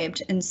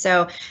described. And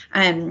so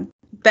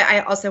but I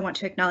also want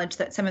to acknowledge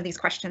that some of these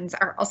questions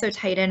are also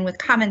tied in with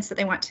comments that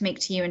they want to make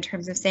to you in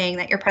terms of saying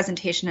that your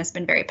presentation has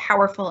been very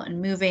powerful and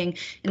moving,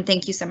 and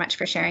thank you so much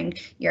for sharing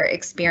your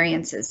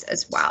experiences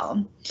as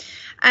well.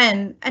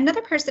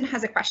 Another person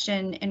has a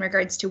question in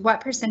regards to what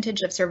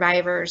percentage of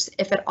survivors,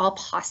 if at all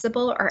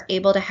possible, are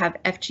able to have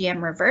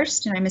FGM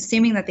reversed. And I'm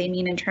assuming that they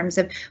mean in terms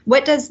of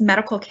what does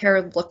medical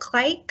care look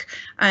like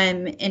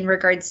in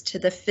regards to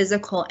the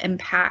physical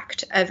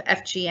impact of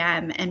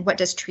FGM, and what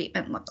does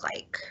treatment look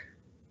like?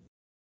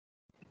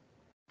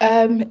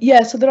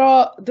 Yeah, so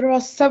there are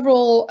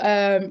several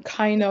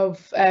kind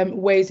of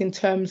ways in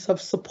terms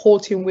of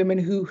supporting women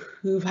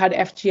who've had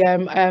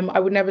FGM. I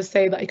would never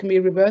say that it can be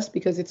reversed,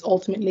 because it's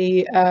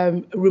ultimately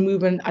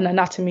removing an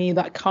anatomy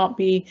that can't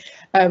be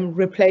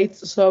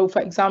replaced. So,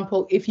 for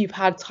example, if you've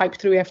had type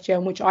 3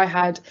 FGM, which I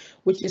had,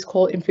 which is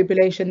called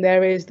infibulation,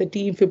 there is the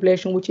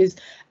deinfibulation, which is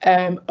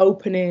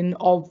opening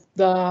of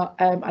the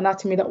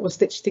anatomy that was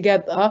stitched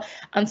together.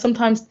 And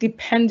sometimes,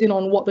 depending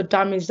on what the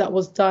damage that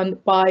was done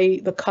by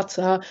the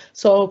cutter.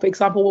 So, for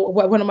example,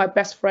 one of my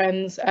best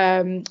friends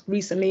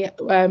recently,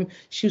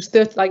 she was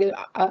 30, like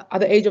at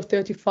the age of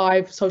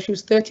 35. So she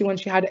was 30 when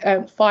she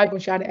had 5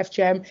 when she had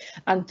FGM,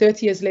 and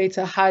 30 years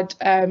later had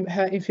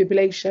her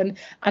infibulation.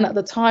 And at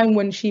the time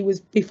when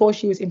before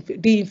she was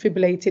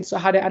deinfibulated, so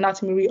had her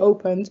anatomy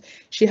reopened,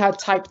 she had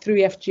type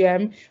 3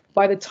 FGM.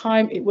 By the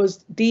time it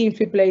was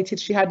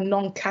deinfibulated, she had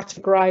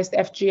non-categorized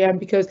FGM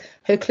because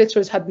her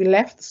clitoris had been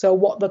left. So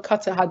what the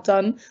cutter had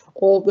done,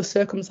 or the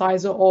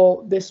circumciser,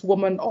 or this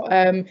woman,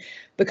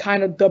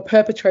 the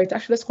perpetrator,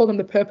 actually let's call them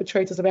the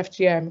perpetrators of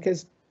FGM,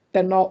 because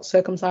they're not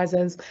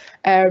circumcisers.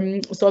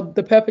 So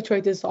the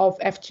perpetrators of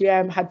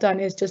FGM had done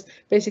is just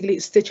basically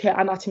stitch her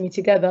anatomy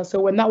together.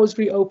 So when that was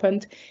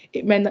reopened,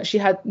 it meant that she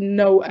had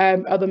no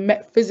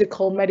other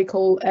physical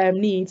medical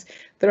needs.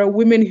 There are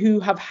women who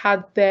have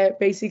had their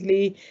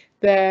external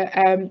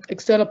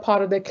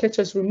part of their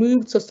clitoris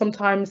removed. So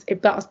sometimes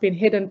if that has been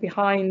hidden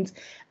behind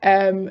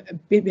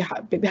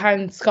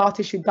scar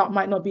tissue, that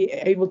might not be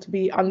able to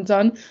be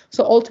undone.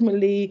 So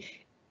ultimately,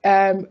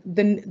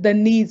 the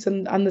needs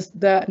and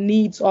the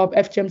needs of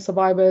FGM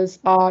survivors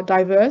are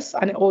diverse,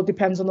 and it all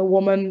depends on the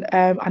woman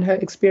and her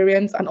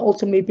experience. And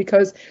ultimately,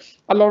 because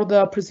a lot of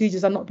the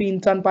procedures are not being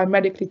done by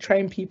medically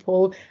trained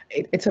people,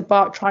 it's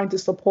about trying to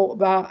support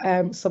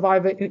that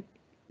survivor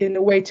in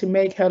a way to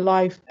make her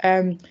life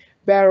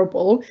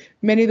bearable.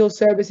 Many of those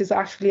services,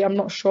 actually, I'm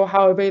not sure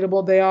how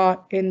available they are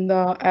in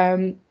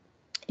the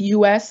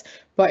US,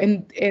 but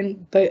in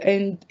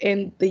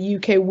the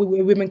UK,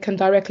 women can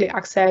directly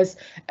access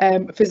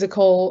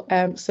physical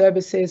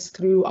services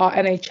through our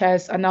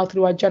NHS, and now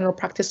through our general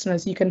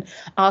practitioners. You can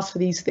ask for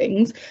these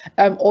things.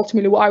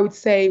 Ultimately, what I would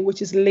say,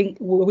 which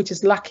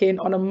is lacking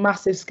on a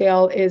massive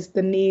scale, is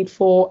the need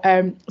for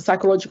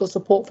psychological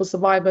support for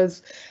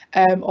survivors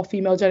of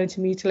female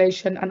genital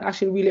mutilation, and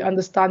actually really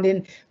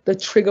understanding the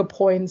trigger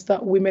points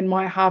that women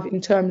might have in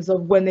terms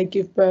of when they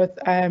give birth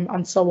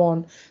and so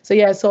on. So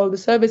yeah, so the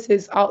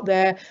services out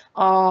there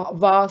are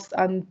vast,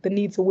 and the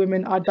needs of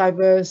women are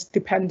diverse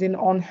depending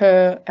on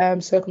her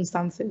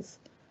circumstances.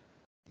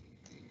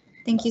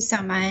 Thank you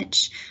so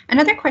much.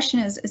 Another question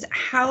is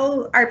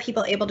how are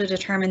people able to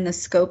determine the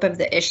scope of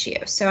the issue?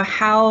 So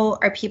how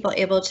are people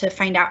able to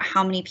find out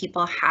how many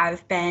people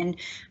have been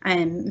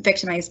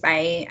victimized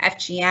by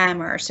FGM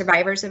or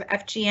survivors of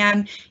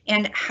FGM?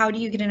 And how do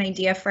you get an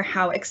idea for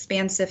how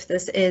expansive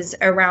this is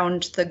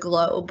around the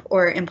globe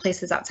or in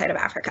places outside of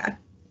Africa?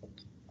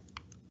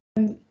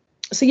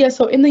 So yeah,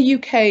 so in the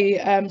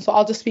UK, so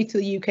I'll just speak to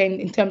the UK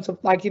in terms of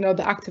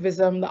the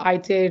activism that I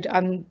did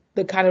and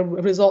the kind of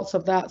results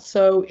of that.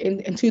 So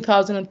in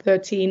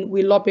 2013,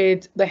 we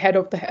lobbied the head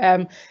of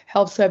the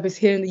health service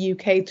here in the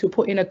UK to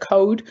put in a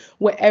code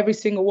where every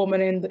single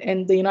woman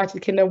in the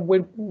United Kingdom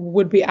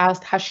would be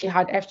asked, has she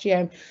had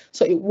FGM?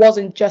 So it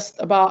wasn't just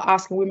about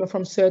asking women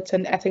from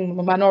certain ethnic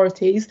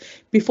minorities.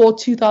 Before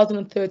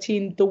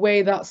 2013, the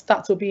way that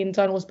stats were being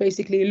done was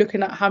basically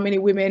looking at how many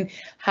women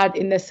had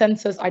in their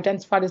census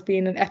identified as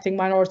being an ethnic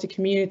minority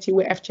community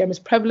where FGM is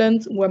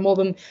prevalent, where more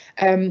than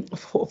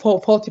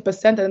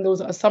 40%, and there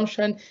was an assumption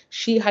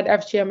she had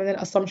FGM, and then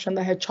assumption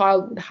that her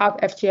child would have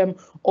FGM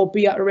or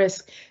be at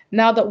risk.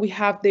 now that we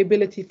have the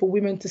ability for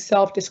women to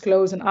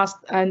self-disclose and ask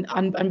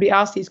and be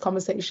asked these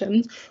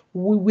conversations,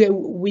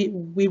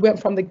 we went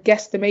from the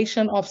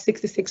guesstimation of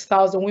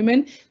 66,000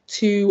 women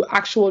to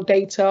actual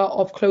data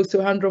of close to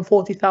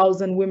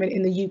 140,000 women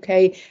in the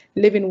UK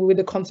living with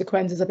the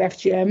consequences of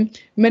FGM.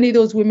 Many of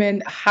those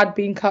women had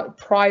been cut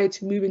prior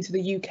to moving to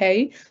the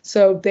UK,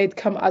 so they'd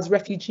come as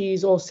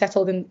refugees or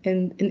settled in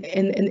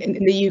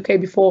the UK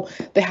before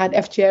they had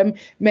FGM.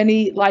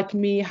 Many, like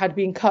me, had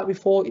been cut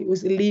before it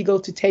was illegal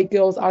to take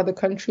girls out of the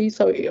country,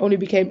 so it only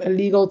became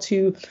illegal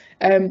to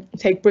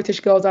take British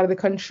girls out of the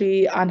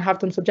country and have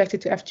them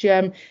subjected to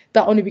FGM.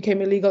 That only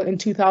became illegal in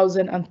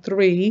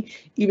 2003,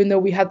 even though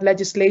we had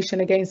legislation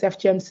against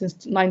FGM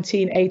since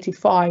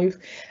 1985.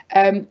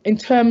 In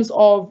terms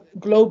of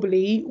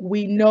globally,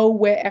 we know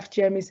where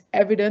FGM is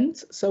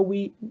evident. So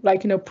we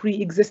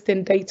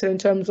pre-existing data in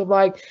terms of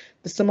like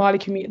the Somali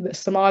community,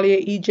 Somalia,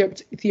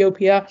 Egypt,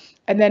 Ethiopia,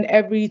 and then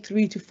every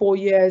 3 to 4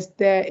 years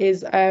there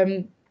is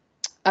a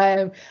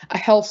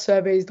health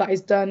surveys that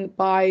is done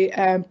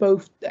by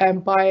both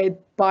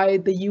by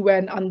the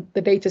UN, and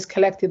the data is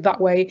collected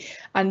that way.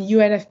 And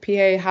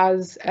UNFPA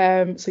has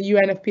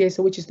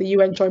UNFPA, which is the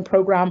UN Joint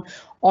Programme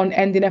on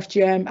Ending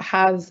FGM,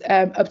 has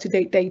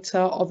up-to-date data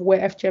of where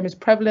FGM is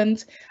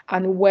prevalent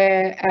and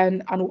where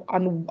and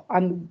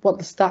what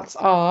the stats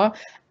are.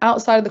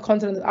 Outside of the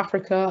continent of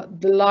Africa,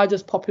 the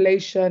largest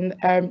population,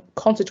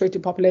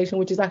 concentrated population,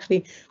 which is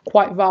actually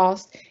quite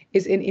vast,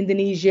 is in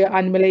Indonesia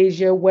and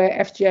Malaysia, where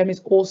FGM is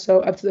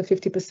also up to the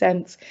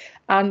 50%.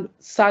 And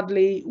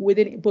sadly,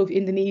 within both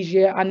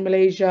Indonesia and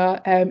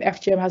Malaysia,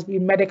 FGM has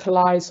been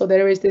medicalized. So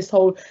there is this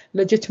whole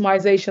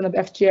legitimization of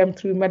FGM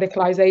through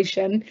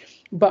medicalization.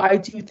 But I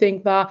do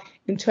think that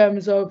in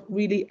terms of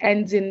really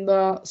ending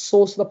the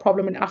source of the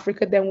problem in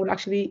Africa, then we'll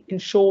actually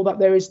ensure that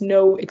there is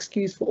no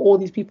excuse for all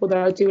these people that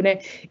are doing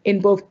it in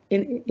both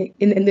in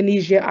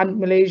Indonesia and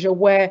Malaysia,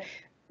 where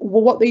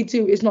what they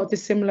do is not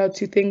dissimilar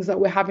to things that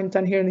we're having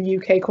done here in the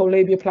UK called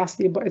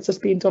labiaplasty, but it's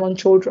just being done on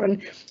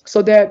children.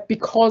 So there,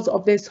 because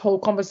of this whole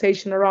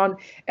conversation around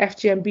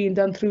FGM being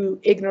done through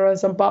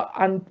ignorance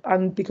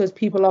and because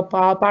people are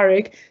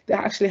barbaric, there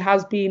actually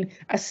has been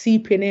a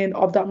seeping in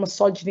of that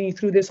misogyny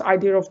through this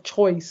idea of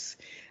choice.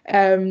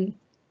 And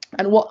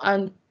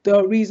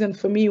the reason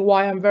for me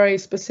why I'm very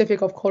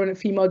specific of calling it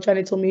female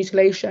genital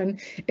mutilation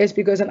is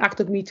because an act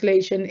of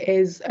mutilation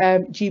is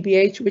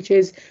GBH, which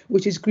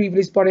is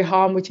grievous bodily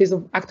harm, which is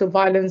an act of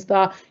violence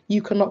that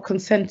you cannot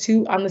consent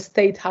to and the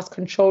state has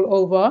control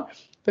over.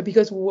 But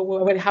because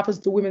when it happens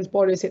to women's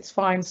bodies, it's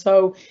fine.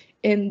 So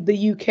in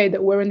the UK,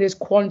 that we're in this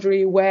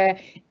quandary where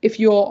if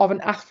you're of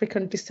an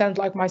African descent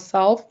like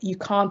myself, you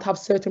can't have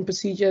certain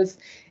procedures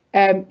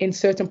in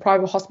certain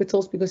private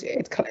hospitals because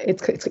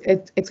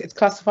it's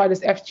classified as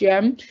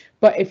FGM.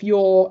 But if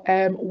you're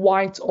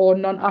white or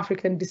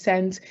non-African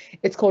descent,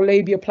 it's called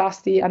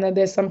labiaplasty, and then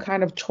there's some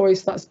kind of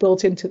choice that's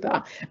built into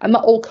that. And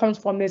that all comes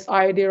from this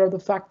idea of the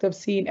fact of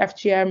seeing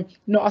FGM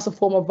not as a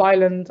form of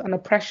violence and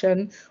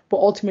oppression, but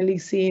ultimately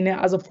seeing it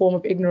as a form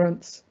of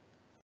ignorance.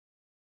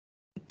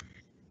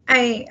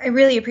 I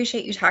really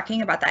appreciate you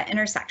talking about that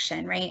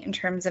intersection, right, in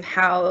terms of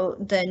how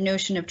the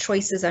notion of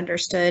choice is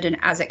understood and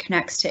as it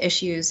connects to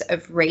issues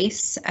of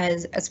race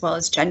as well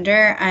as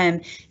gender.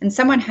 And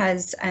someone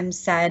has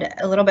said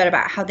a little bit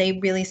about how they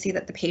really see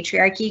that the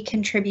patriarchy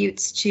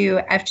contributes to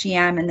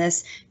FGM and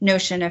this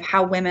notion of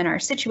how women are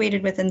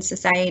situated within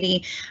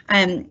society.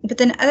 But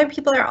then other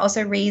people are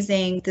also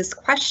raising this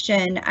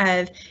question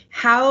of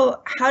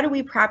how do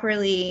we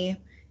properly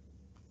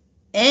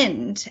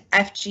end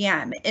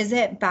FGM? Is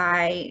it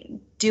by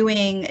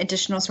doing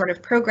additional sort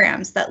of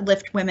programs that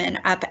lift women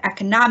up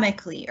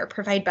economically or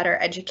provide better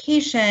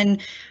education,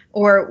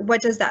 or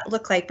what does that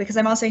look like? Because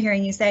I'm also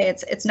hearing you say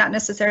it's not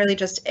necessarily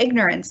just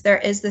ignorance. There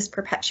is this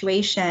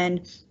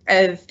perpetuation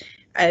of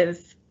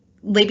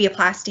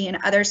labiaplasty and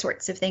other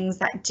sorts of things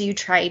that do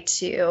try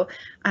to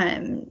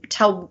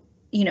tell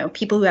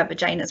people who have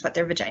vaginas what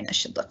their vagina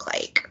should look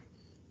like.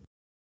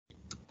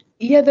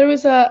 Yeah, there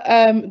is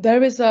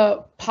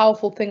a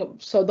powerful thing.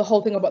 So the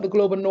whole thing about the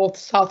global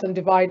north-south and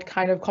divide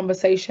kind of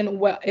conversation,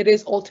 where it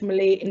is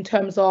ultimately in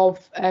terms of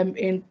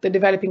in the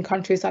developing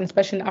countries and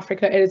especially in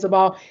Africa, it is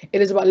about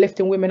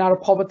lifting women out of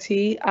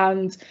poverty,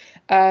 and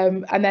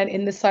then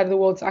in this side of the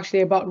world, it's actually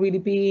about really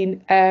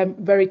being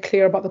very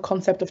clear about the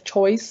concept of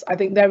choice. I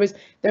think there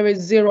is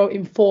zero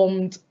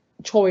informed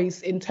choice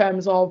in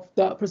terms of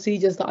the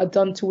procedures that are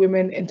done to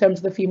women in terms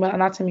of the female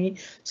anatomy.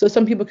 So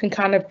some people can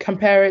kind of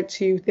compare it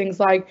to things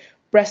like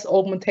breast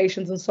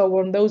augmentations and so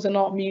on. Those are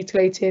not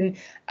mutilating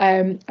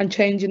and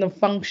changing the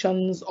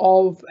functions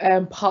of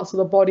parts of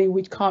the body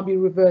which can't be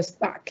reversed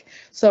back.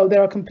 So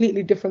there are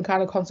completely different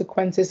kind of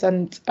consequences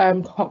and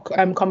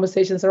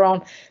conversations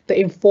around the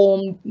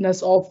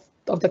informedness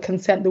of the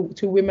consent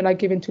to women are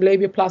given to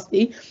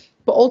labiaplasty.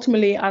 But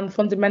ultimately and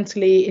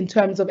fundamentally, in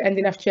terms of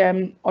ending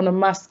FGM on a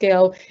mass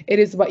scale, it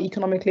is about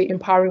economically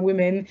empowering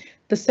women.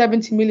 The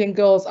 70 million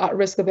girls at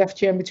risk of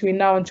FGM between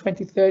now and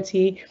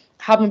 2030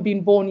 haven't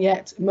been born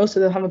yet. Most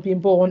of them haven't been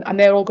born, and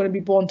they're all going to be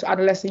born to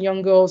adolescent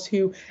young girls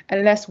who,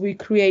 unless we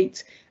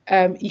create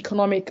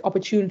economic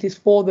opportunities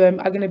for them,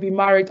 are going to be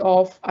married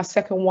off as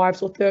second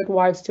wives or third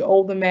wives to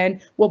older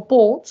men. Were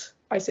bought.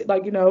 I said,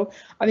 like, you know,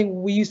 I think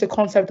we use the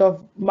concept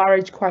of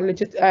marriage quite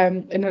legit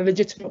in a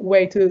legitimate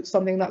way to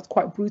something that's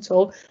quite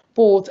brutal.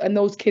 Bought, and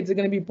those kids are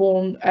going to be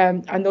born,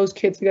 and those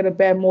kids are going to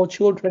bear more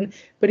children.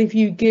 But if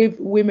you give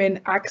women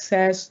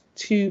access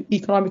to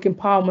economic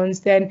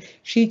empowerment, then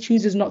she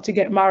chooses not to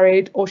get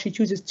married, or she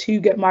chooses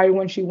to get married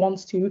when she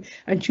wants to,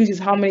 and chooses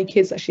how many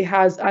kids that she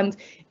has. And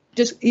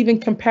just even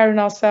comparing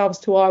ourselves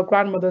to our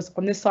grandmothers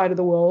on this side of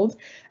the world,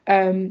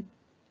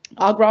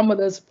 our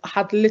grandmothers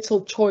had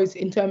little choice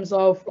in terms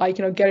of, like,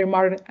 you know, getting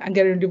married and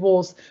getting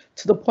divorced,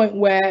 to the point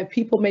where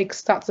people make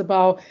stats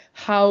about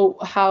how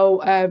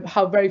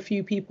very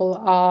few people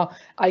are,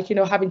 like, you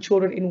know, having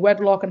children in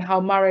wedlock, and how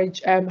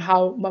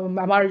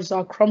marriages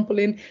are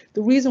crumbling.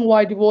 The reason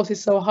why divorce is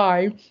so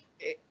high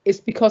is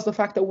because the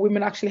fact that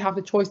women actually have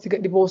the choice to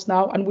get divorced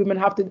now, and women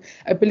have the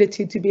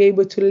ability to be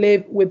able to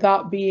live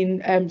without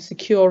being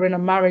secure in a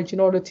marriage in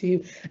order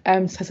to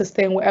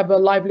sustain whatever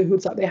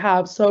livelihoods that they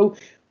have. So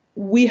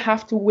we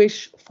have to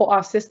wish for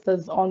our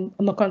sisters on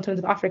the continent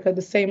of Africa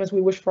the same as we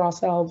wish for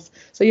ourselves.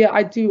 So yeah,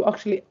 I do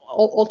actually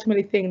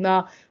ultimately think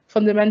that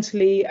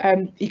fundamentally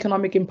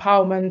economic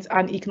empowerment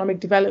and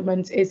economic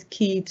development is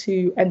key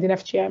to ending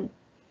FGM.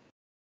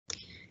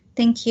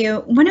 Thank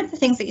you. One of the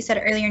things that you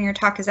said earlier in your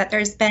talk is that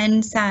there's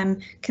been some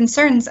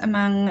concerns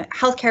among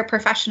healthcare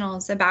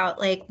professionals about,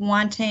 like,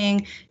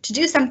 wanting to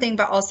do something,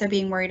 but also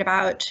being worried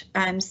about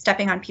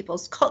stepping on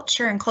people's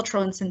culture and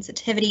cultural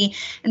insensitivity.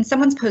 And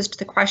someone's posed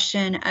the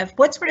question of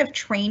what sort of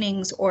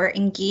trainings or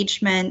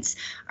engagements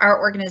are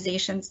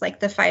organizations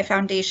like the FI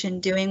Foundation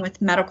doing with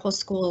medical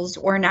schools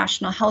or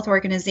national health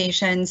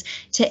organizations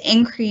to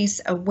increase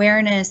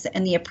awareness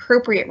and the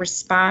appropriate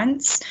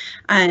response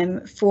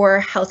for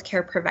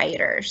healthcare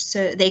providers,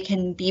 so they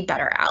can be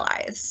better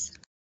allies.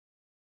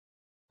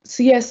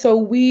 So yeah,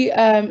 so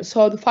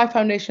the FI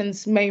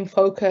Foundation's main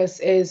focus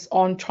is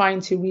on trying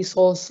to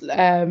resource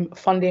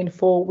funding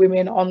for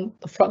women on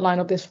the front line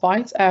of this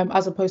fight,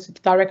 as opposed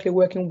to directly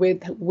working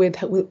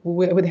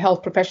with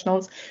health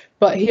professionals.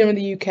 But here in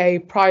the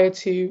UK, prior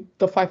to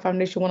the FI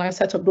Foundation, when I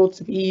set up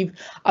Daughters of Eve,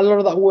 a lot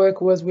of that work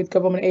was with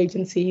government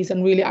agencies,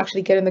 and really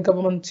actually getting the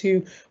government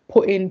to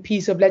put in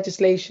piece of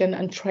legislation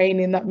and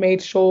training that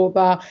made sure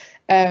that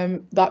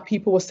that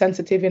people were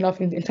sensitive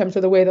enough in terms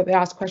of the way that they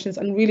asked questions,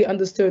 and really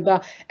understood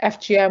that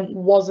FGM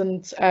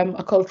wasn't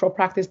a cultural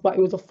practice, but it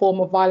was a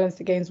form of violence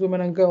against women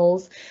and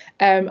girls.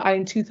 And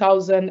in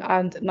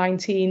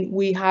 2019,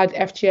 we had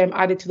FGM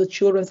added to the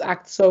Children's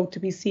Act, so to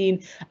be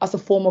seen as a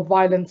form of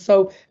violence.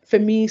 So for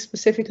me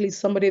specifically,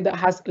 somebody that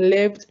has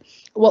lived,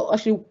 well,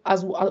 actually,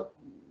 as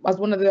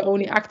one of the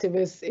only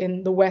activists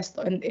in the West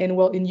and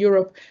in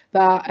Europe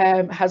that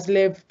has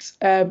lived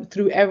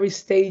through every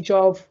stage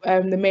of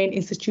the main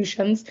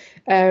institutions,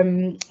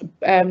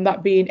 that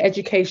being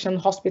education,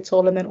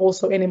 hospital, and then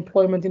also in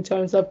employment, in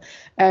terms of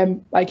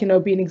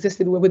being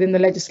existed within the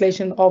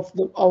legislation of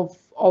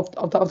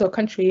the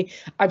country.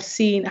 I've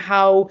seen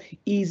how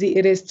easy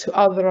it is to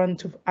other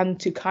and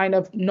to kind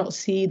of not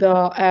see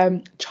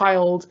the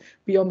child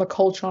beyond the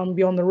culture and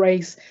beyond the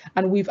race.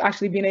 And we've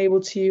actually been able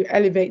to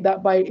elevate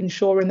that by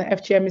ensuring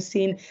that FGM is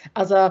seen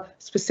as a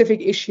specific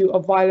issue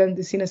of violence,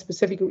 is seen as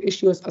specific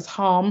issue as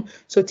harm.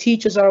 So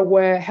teachers are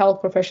aware,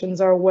 health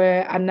professions are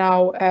aware, and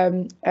now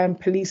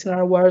policing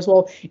are aware as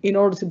well, in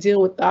order to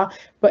deal with that.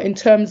 But in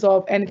terms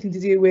of anything to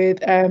do with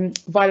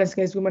violence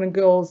against women and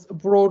girls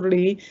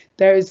broadly,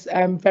 there is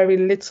very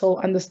little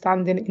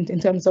understanding in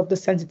terms of the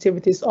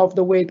sensitivities of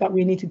the way that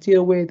we need to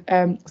deal with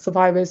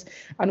survivors.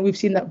 And we've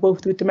seen that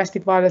both with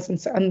domestic violence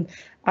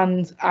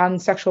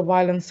and sexual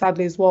violence,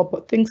 sadly, as well.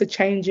 But things are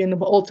changing,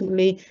 but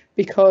ultimately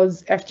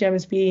because FGM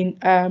is being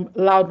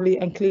loudly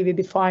and clearly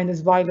defined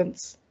as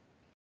violence.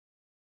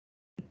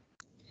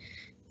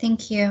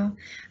 Thank you.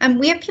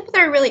 We have people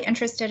that are really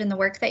interested in the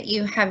work that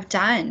you have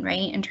done,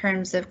 right, in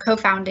terms of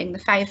co-founding the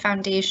FI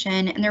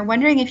Foundation, and they're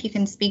wondering if you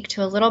can speak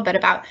to a little bit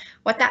about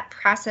what that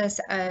process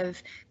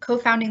of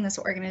co-founding this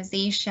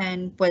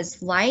organization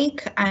was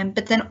like,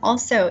 but then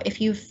also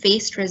if you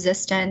faced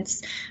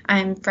resistance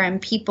from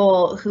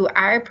people who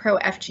are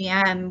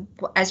pro-FGM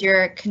as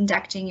you're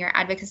conducting your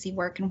advocacy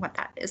work, and what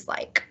that is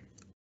like.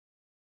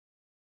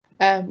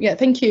 Yeah,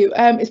 thank you.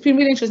 It's been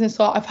really interesting.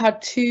 So I've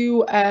had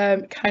two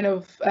kind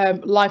of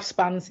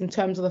lifespans in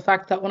terms of the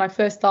fact that when I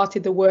first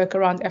started the work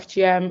around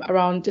FGM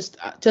around just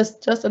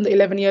under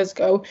 11 years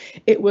ago,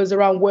 it was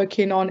around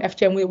working on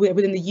FGM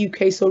within the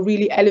UK. So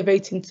really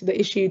elevating to the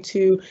issue,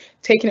 to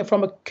taking it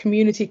from a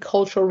community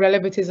cultural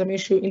relativism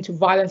issue into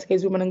violence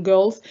against women and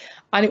girls.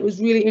 And it was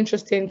really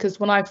interesting because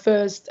when I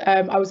first,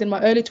 I was in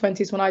my early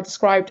 20s when I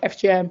described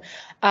FGM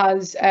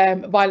as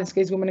violence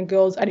against women and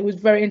girls. And it was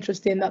very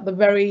interesting that the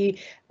very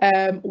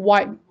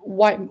white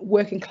white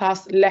working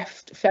class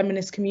left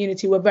feminist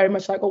community were very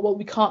much like, oh, well,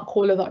 we can't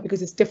call it that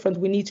because it's different.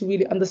 We need to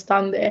really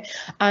understand it.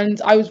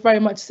 And I was very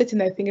much sitting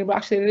there thinking, well,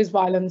 actually, it is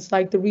violence.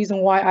 Like, the reason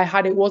why I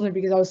had it wasn't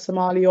because I was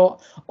Somali or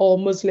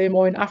Muslim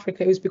or in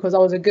Africa. It was because I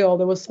was a girl.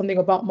 There was something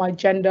about my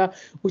gender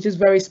which is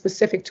very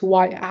specific to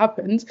why it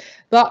happened.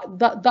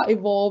 That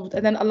evolved.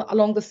 And then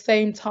along the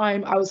same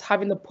time, I was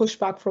having the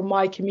pushback from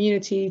my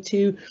community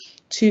to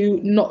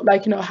not,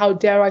 like, you know, how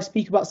dare I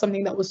speak about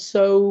something that was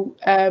so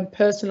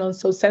personal and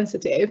so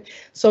sensitive.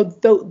 So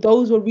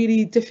those were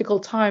really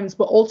difficult times,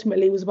 but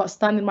ultimately it was about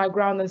standing my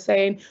ground and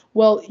saying,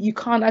 well, you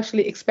can't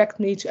actually expect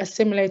me to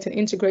assimilate and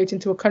integrate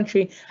into a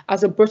country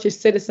as a British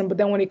citizen, but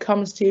then when it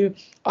comes to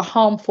a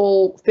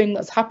harmful thing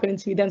that's happening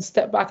to me, then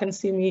step back and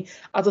see me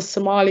as a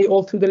Somali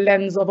or through the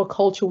lens of a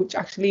culture which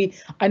actually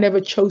I never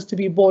chose to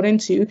be born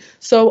into.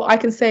 So I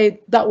can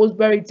say that was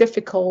very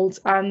difficult,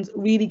 and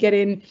really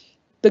getting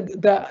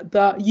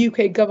the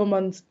UK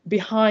government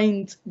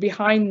behind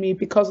me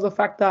because of the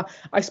fact that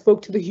I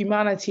spoke to the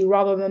humanity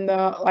rather than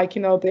the, like,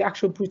 you know, the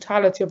actual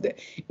brutality of the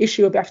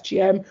issue of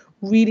FGM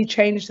really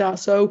changed that.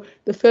 So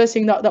the first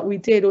thing that we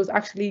did was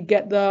actually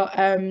get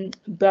the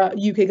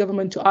UK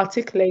government to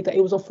articulate that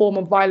it was a form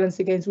of violence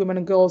against women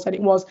and girls, and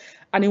it was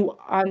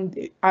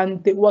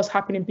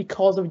happening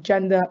because of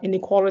gender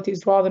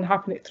inequalities rather than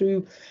happening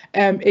through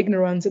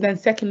ignorance. And then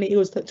secondly, it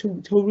was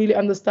to really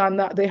understand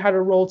that they had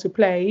a role to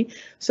play.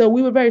 So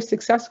we were very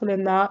successful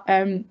in that.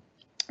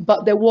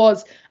 But there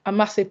was a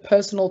massive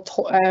personal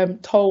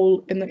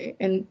toll in the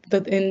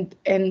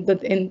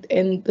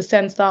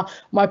sense that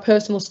my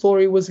personal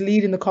story was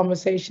leading the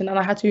conversation,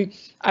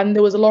 and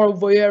there was a lot of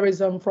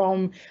voyeurism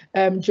from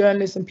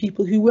journalists and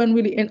people who weren't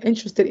really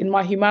interested in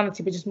my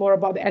humanity, but just more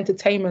about the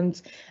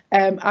entertainment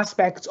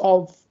aspect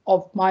of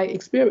my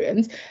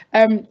experience.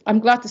 I'm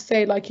glad to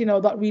say, like, you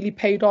know, that really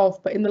paid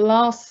off. But in the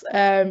last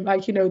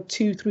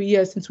 2-3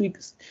 years since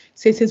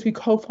we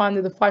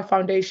co-founded the Five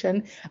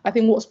Foundation, I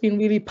think what's been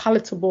really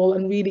palatable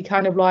and really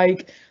kind of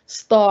like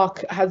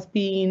stark has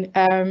been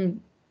the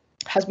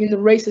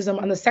racism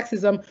and the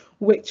sexism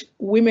which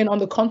women on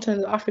the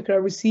continent of Africa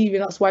are receiving.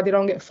 That's why they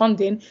don't get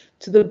funding.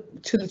 To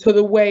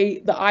the way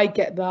that I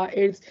get that,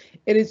 it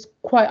is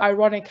quite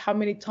ironic how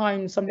many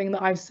times something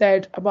that I've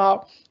said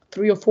about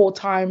 3 or 4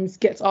 times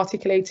gets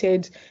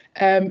articulated,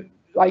 to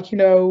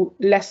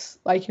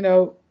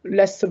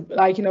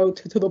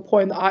the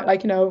point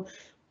that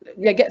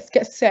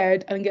gets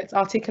said and gets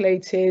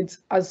articulated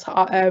as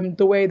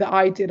the way that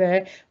I did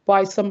it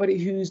by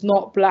somebody who's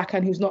not Black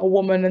and who's not a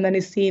woman, and then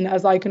is seen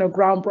as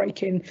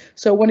groundbreaking.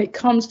 So when it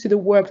comes to the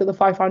work that the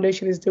Five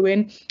Foundation is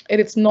doing,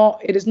 it is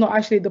not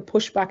actually the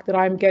pushback that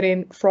I'm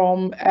getting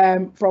from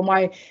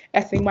my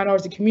ethnic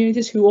minority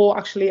communities, who all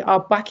actually are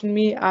backing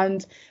me,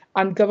 and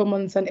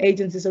governments and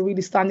agencies are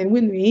really standing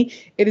with me.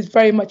 It is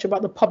very much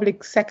about the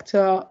public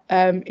sector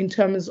in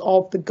terms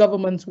of the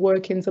government's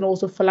workings and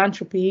also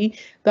philanthropy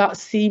that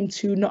seem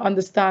to not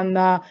understand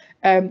that.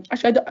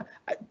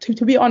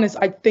 To be honest,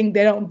 I think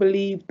they don't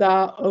believe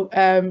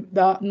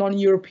that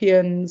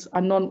non-Europeans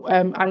and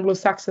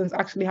non-Anglo-Saxons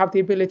actually have the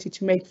ability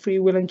to make free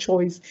will and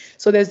choice.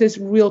 So there's this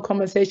real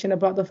conversation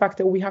about the fact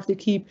that we have to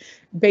keep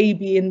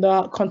baby in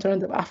the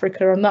continent of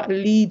Africa, and that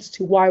leads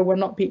to why we're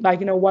not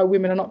why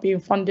women are not being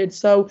funded.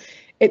 So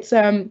it's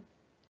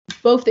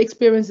both the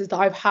experiences that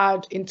I've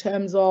had in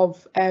terms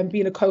of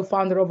being a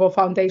co-founder of a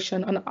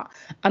foundation and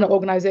an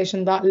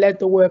organisation that led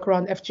the work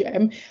around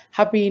FGM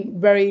have been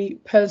very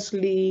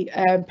personally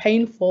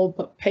painful,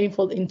 but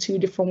painful in 2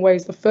 different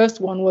ways. The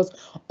first one was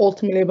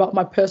ultimately about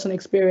my personal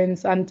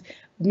experience and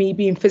me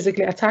being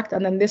physically attacked,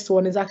 and then this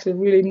one is actually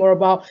really more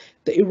about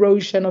the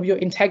erosion of your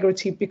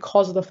integrity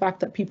because of the fact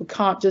that people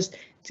can't just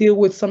deal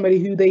with somebody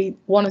who they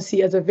want to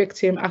see as a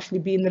victim actually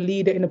being the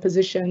leader in a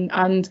position.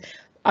 And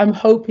I'm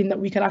hoping that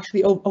we can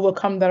actually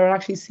overcome that and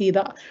actually see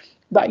that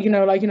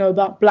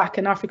that Black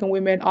and African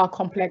women are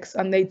complex,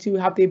 and they do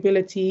have the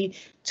ability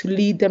to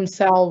lead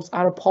themselves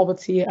out of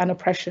poverty and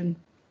oppression.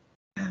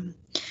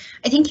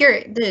 I think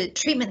the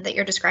treatment that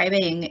you're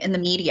describing in the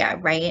media,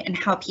 right, and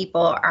how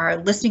people are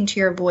listening to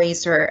your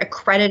voice or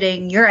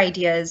accrediting your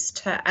ideas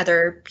to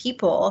other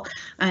people,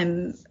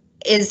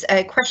 is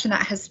a question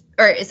that is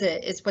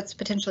what's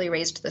potentially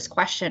raised this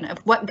question of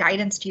what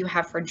guidance do you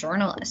have for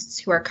journalists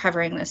who are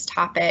covering this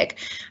topic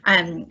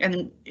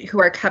and who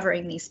are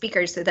covering these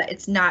speakers, so that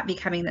it's not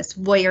becoming this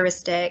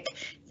voyeuristic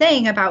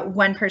thing about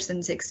one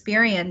person's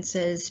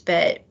experiences,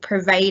 but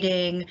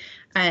providing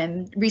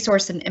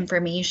resource and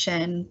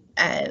information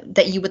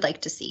that you would like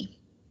to see?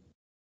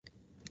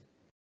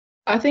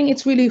 I think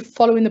it's really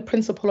following the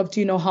principle of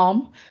do no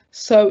harm.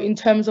 So in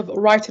terms of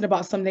writing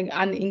about something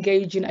and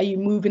engaging, are you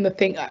moving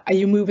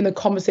the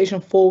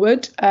conversation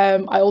forward?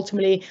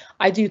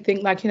 I do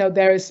think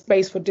there is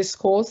space for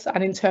discourse,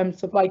 and in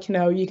terms of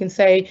you can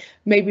say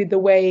maybe the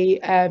way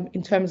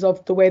in terms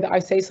of the way that I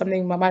say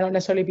something might not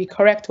necessarily be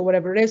correct or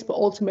whatever it is, but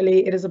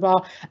ultimately it is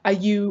about are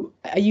you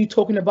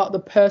talking about the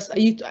person?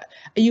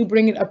 Are you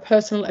bringing a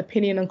personal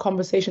opinion and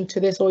conversation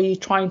to this, or are you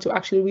trying to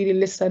actually really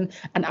listen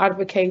and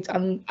advocate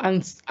and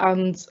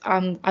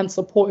and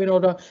support in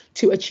order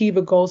to achieve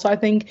a goal. So I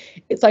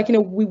think it's like,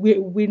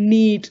 we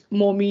need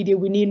more media,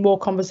 we need more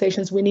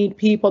conversations, we need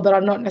people that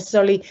are not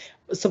necessarily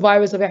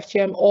survivors of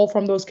FGM or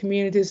from those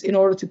communities in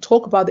order to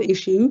talk about the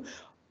issue.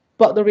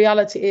 But the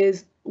reality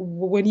is,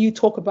 when you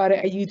talk about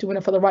it, are you doing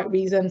it for the right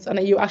reasons, and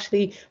are you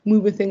actually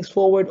moving things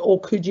forward, or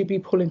could you be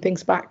pulling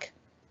things back?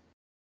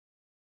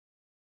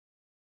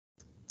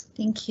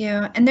 Thank you.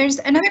 And there's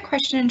another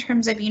question in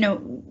terms of,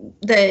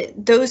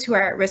 those who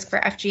are at risk for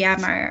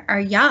FGM are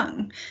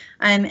young.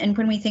 And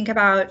when we think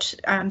about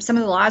some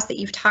of the laws that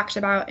you've talked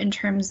about in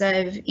terms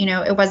of,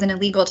 it wasn't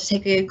illegal to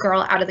take a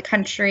girl out of the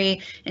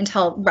country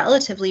until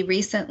relatively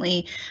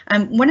recently.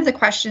 One of the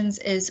questions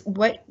is,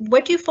 what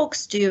do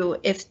folks do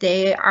if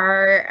they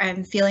are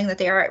feeling that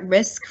they are at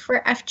risk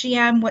for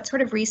FGM? What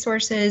sort of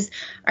resources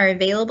are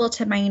available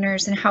to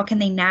minors, and how can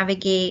they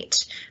navigate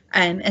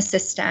a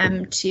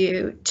system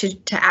to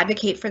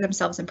advocate for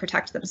themselves and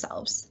protect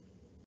themselves?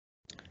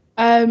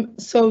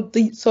 So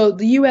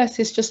the US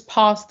has just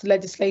passed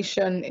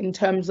legislation in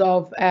terms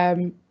of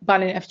banning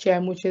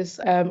FGM, which is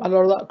a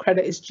lot of that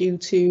credit is due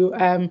to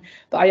the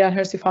Ayaan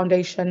Hirsi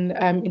Foundation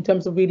in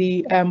terms of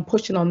really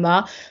pushing on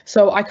that.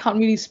 So I can't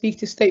really speak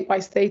to state by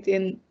state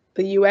in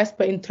the US,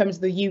 but in terms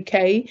of the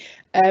UK,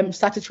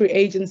 statutory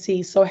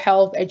agencies, so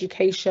health,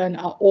 education,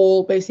 are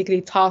all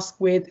basically tasked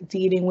with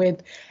dealing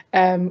with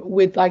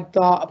like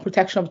the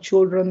protection of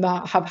children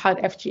that have had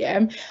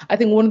FGM. I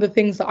think one of the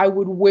things that I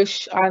would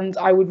wish, and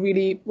I would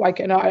really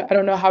like, and I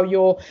don't know how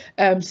your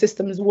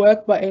systems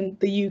work, but in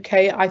the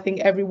UK, I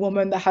think every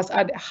woman that has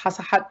had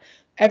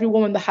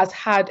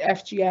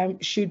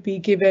FGM should be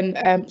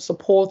given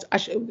support,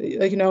 as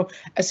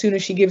soon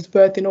as she gives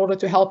birth, in order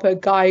to help her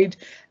guide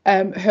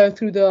her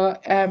through the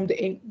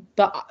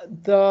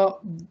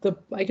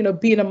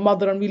being a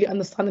mother and really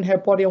understanding her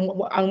body and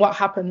what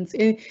happens.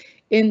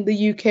 In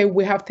the UK,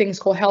 we have things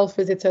called health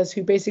visitors,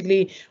 who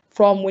basically,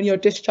 from when you're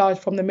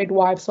discharged from the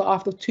midwife, so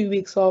after 2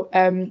 weeks of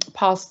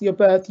past your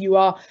birth, you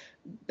are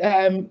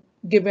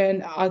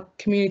given a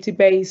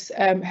community-based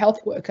health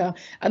worker,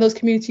 and those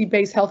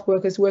community-based health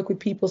workers work with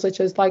people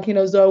such as,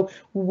 so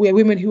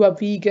women who are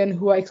vegan,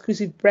 who are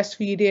exclusive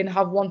breastfeeding,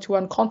 have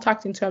one-to-one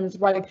contact in terms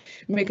of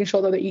making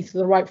sure that they eat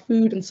the right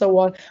food and so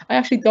on. I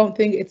actually don't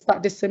think it's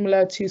that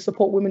dissimilar to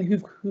support women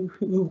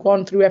who've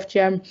gone through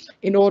FGM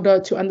in order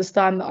to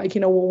understand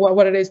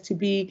what it is to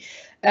be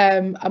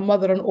a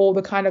mother, and all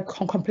the kind of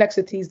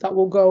complexities that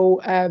will go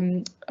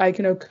come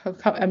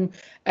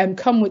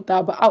with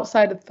that. But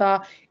outside of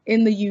that,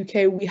 in the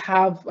UK, we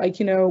have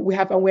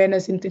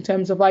awareness in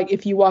terms of,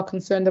 if you are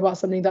concerned about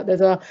something, that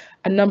there's a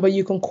number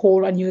you can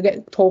call and you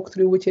get talked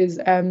through, which is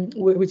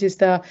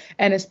the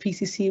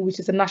NSPCC,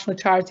 which is a national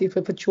charity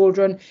for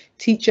children.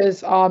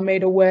 Teachers are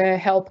made aware,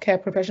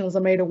 healthcare professionals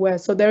are made aware.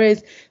 So there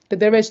is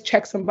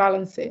checks and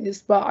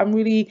balances. But I'm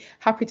really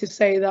happy to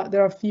say that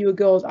there are fewer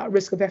girls at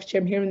risk of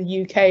FGM here in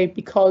the UK,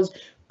 because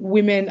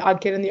women are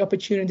getting the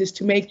opportunities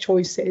to make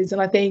choices.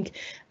 And I think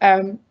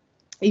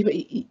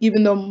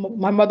even though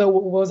my mother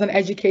was an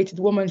educated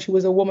woman, she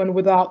was a woman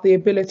without the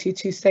ability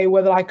to say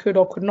whether I could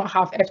or could not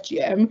have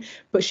FGM,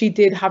 but she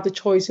did have the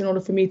choice in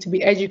order for me to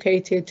be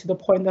educated to the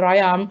point that I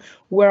am,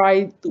 where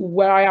I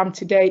am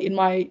today, in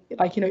my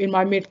in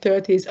my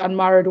mid-30s,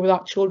 unmarried,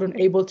 without children,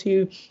 able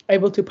to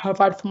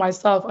provide for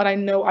myself. And I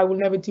know I will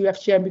never do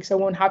FGM because I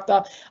won't have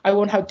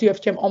do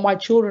FGM on my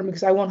children,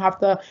 because I won't have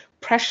the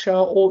pressure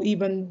or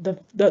even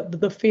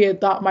the fear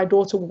that my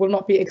daughter will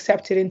not be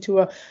accepted into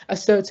a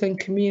certain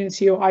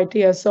community or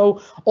idea. So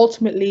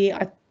ultimately,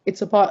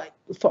 it's about,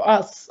 for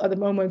us at the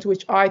moment,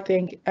 which I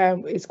think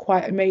is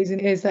quite amazing,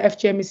 is that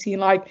FGM is seen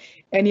like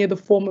any other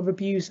form of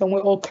abuse, and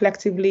we all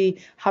collectively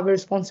have a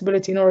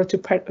responsibility in order to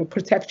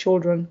protect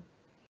children.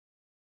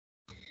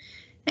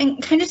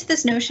 And kind of to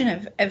this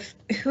notion of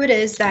who it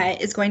is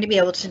that is going to be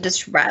able to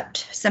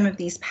disrupt some of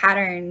these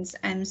patterns.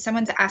 And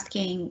someone's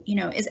asking,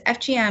 is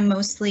FGM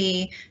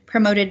mostly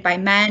promoted by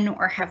men,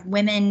 or have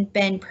women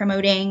been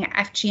promoting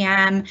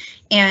FGM?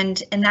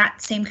 And in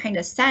that same kind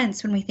of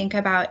sense, when we think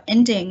about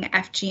ending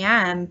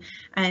FGM,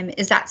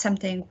 is that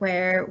something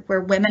where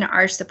women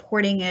are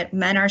supporting it,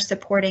 men are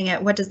supporting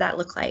it? What does that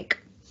look like?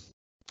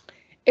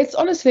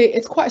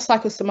 It's quite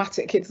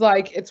psychosomatic. It's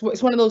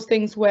one of those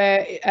things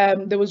where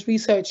there was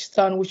research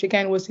done, which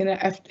again was in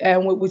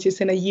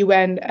a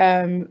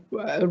UN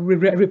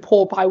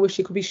report, but I wish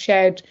it could be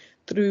shared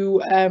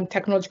through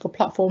technological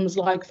platforms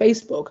like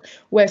Facebook,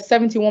 where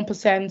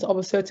 71% of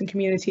a certain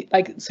community,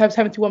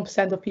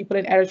 71% of people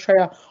in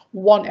Eritrea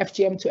want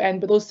FGM to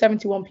end, but those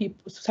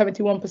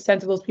 71%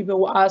 of those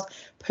people were asked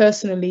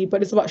personally,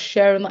 but it's about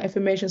sharing that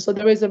information. So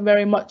there is a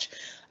very much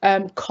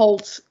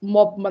cult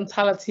mob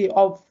mentality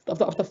of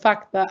the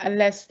fact that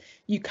unless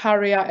you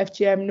carry out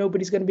FGM,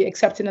 nobody's going to be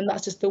accepted, and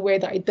that's just the way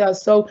that it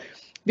does. So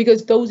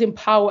because those in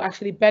power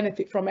actually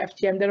benefit from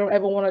FGM, they don't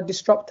ever want to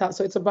disrupt that.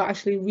 So it's about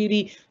actually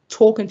really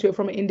talking to it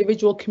from an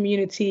individual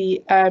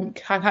community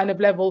kind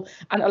of level,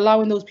 and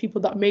allowing those people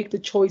that make the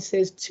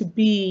choices to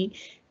be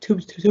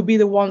to be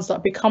the ones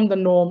that become the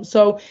norm.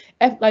 So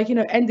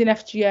ending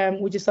FGM,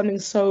 which is something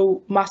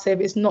so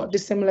massive, is not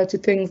dissimilar to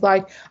things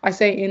like I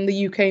say in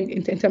the UK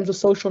in terms of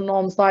social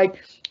norms,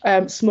 like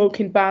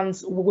smoking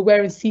bans,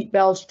 wearing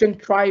seatbelts,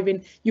 drink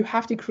driving. You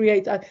have to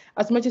create,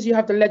 as much as you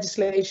have the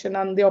legislation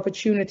and the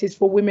opportunities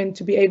for women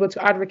to be able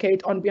to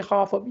advocate on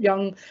behalf of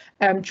young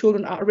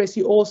children at risk,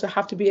 you also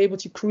have to be able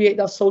to create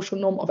that social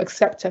norm of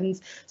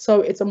acceptance.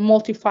 So it's a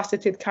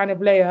multifaceted kind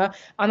of layer,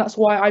 and that's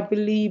why I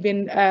believe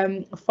in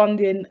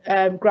funding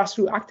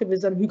grassroots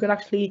activism who can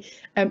actually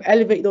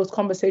elevate those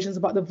conversations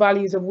about the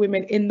values of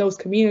women in those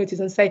communities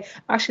and say,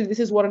 actually, this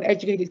is what an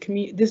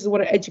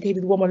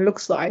educated woman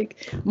looks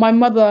like. My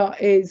mother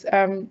is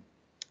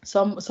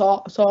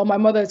so my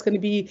mother is going to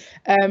be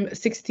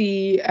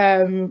 60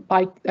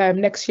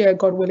 next year,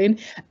 God willing,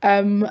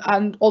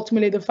 and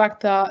ultimately the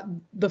fact that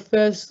the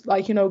first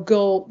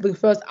the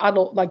first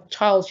adult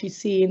child she's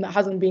seen that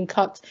hasn't been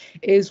cut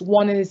is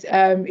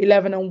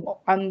 11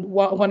 and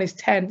one is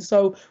 10.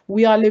 So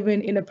we are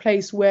living in a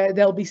place where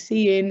they'll be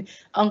seeing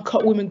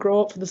uncut women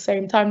grow up for the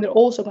same time. They're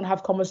also going to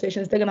have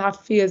conversations. They're going to have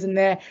fears in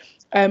their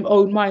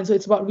own mind. So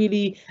it's about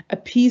really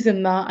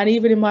appeasing that. And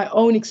even in my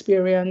own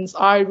experience,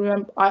 I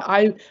remember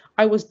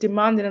I was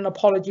demanding an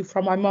apology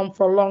from my mum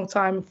for a long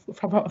time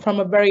from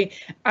a very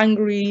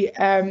angry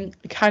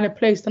kind of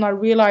place. And I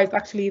realized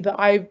actually that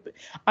I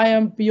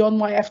am beyond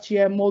my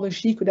FGM more than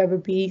she could ever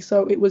be.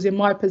 So it was in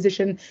my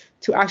position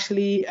to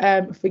actually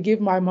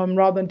forgive my mum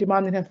rather than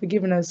demanding her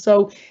forgiveness.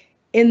 So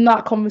in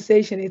that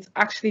conversation, it's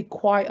actually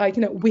quite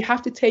we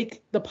have to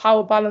take the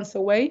power balance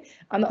away,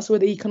 and that's where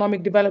the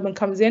economic development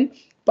comes in.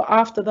 But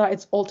after that,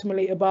 it's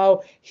ultimately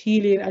about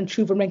healing and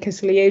truth and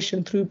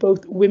reconciliation through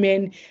both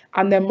women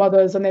and their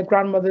mothers and their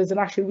grandmothers,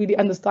 and actually really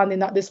understanding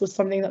that this was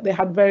something that they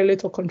had very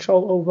little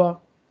control over.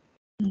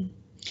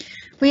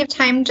 We have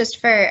time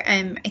just for,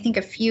 I think,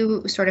 a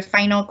few sort of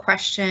final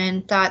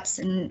question thoughts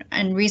and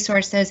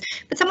resources.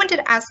 But someone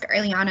did ask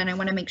early on, and I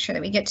want to make sure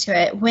that we get to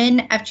it.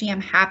 When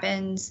FGM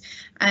happens,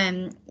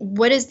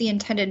 what is the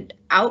intended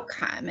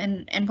outcome?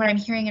 And what I'm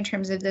hearing in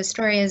terms of this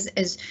story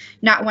is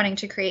not wanting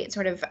to create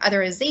sort of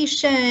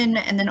otherization,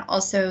 and then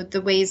also the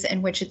ways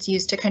in which it's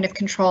used to kind of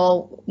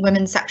control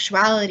women's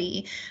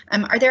sexuality.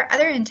 Are there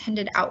other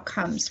intended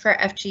outcomes for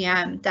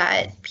FGM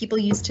that people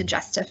use to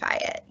justify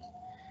it?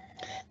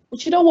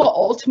 But you know what,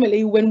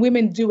 ultimately, when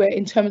women do it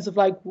in terms of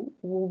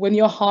when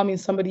you're harming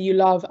somebody you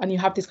love and you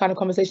have this kind of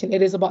conversation,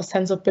 it is about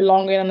sense of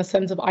belonging and a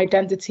sense of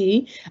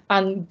identity.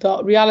 And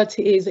the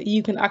reality is that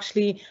you can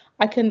actually,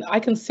 I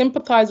can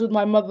sympathize with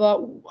my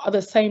mother at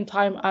the same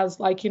time as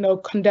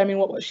condemning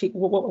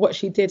what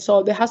she did.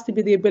 So there has to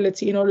be the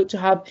ability in order to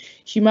have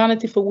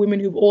humanity for women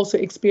who've also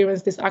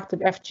experienced this act of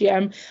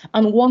FGM.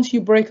 And once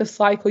you break a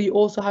cycle, you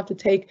also have to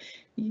take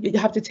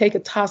a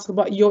task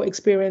about your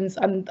experience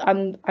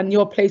and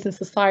your place in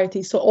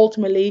society. So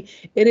ultimately,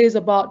 it is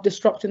about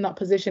disrupting that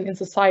position in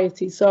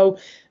society. So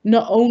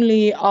not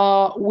only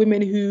are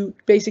women who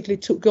basically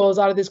took girls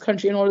out of this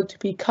country in order to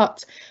be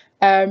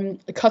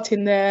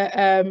cutting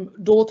their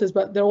daughters,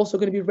 but they're also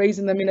going to be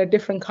raising them in a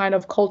different kind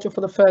of culture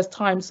for the first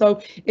time.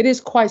 So it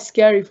is quite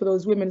scary for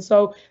those women.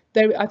 So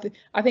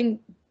I think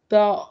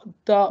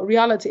the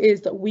reality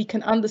is that we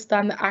can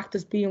understand the act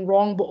as being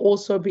wrong, but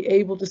also be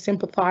able to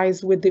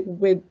sympathize with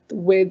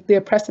the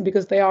oppressor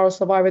because they are a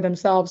survivor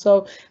themselves.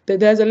 So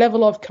there's a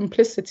level of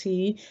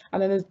complicity,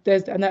 and then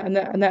there's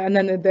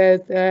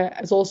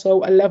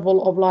also a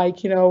level of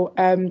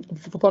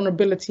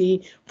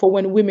vulnerability for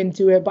when women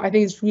do it. But I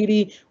think it's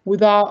really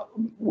without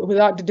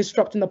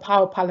disrupting the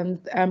power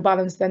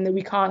balance, then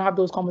we can't have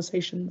those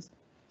conversations.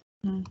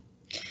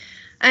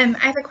 I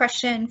have a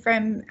question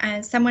from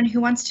someone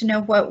who wants to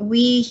know what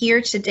we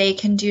here today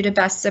can do to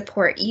best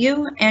support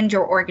you and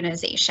your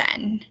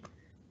organization.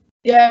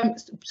 Yeah,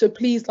 so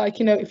please,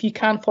 if you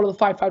can follow the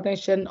Fight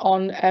Foundation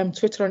on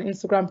Twitter and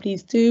Instagram,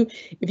 please do.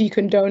 If you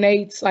can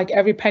donate,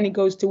 every penny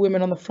goes to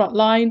women on the front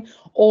line,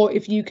 or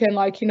if you can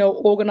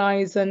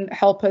organize and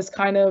help us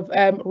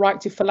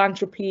write to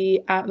philanthropy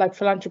at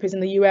philanthropists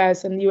in the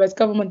US and the US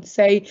government to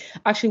say,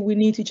 actually, we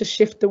need to just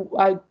shift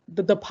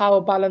the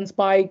power balance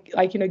by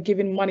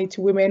giving money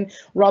to women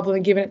rather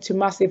than giving it to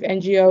massive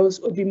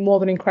NGOs would be more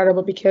than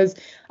incredible, because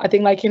I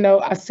think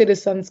as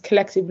citizens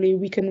collectively,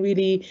 we can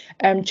really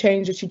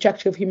change the trajectory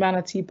of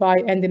humanity by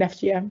ending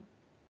FGM.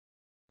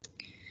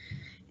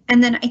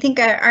 And then I think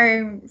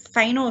our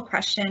final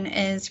question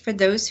is for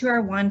those who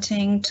are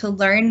wanting to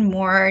learn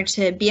more,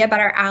 to be a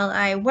better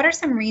ally, what are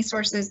some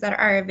resources that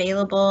are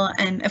available?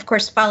 And of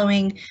course,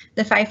 following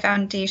the Fight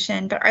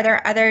Foundation, but are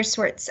there other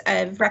sorts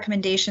of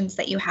recommendations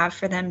that you have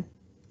for them?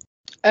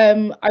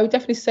 I would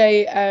definitely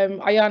say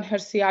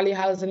Hirsi Ali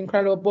has an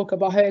incredible book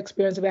about her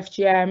experience of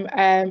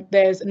FGM.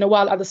 There's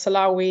Nawal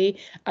Adesalawi,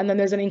 and then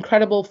there's an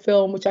incredible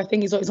film which I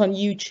think is on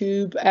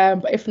YouTube.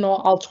 But if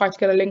not, I'll try to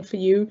get a link for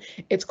you.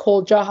 It's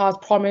called Jaha's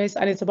Promise,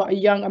 and it's about a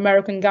young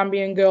American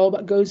Gambian girl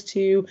that goes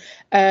to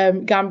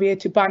Gambia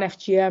to ban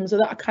FGM. So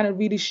that kind of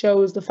really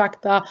shows the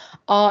fact that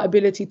our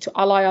ability to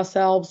ally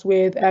ourselves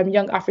with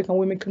young African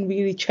women can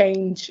really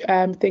change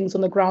things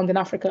on the ground in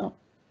Africa.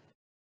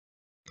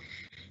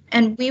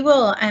 And we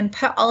will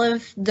put all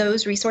of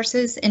those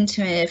resources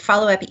into a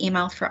follow-up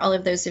email for all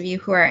of those of you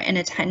who are in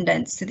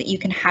attendance so that you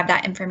can have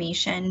that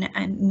information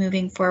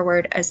moving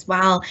forward as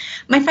well.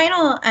 My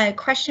final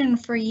question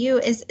for you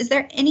is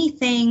there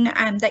anything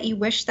that you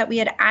wish that we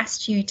had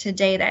asked you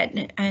today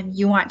that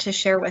you want to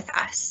share with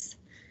us?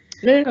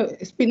 No,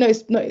 it's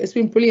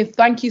been brilliant.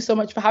 Thank you so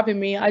much for having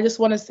me. I just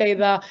want to say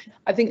that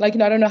I think, like,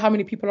 I don't know how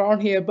many people are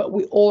on here, but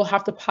we all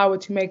have the power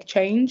to make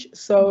change.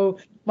 So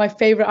my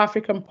favorite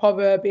African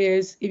proverb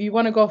is, if you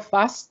want to go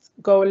fast,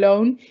 go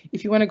alone.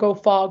 If you want to go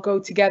far, go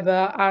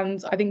together.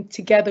 And I think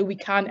together we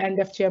can end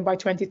FGM by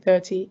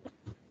 2030.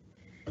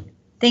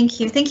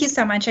 Thank you. Thank you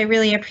so much. I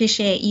really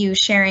appreciate you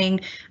sharing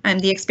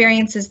the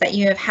experiences that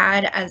you have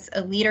had as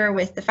a leader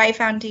with the FIGHT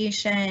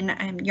Foundation,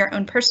 your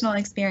own personal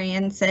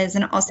experiences,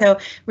 and also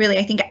really,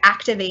 I think,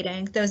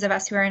 activating those of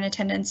us who are in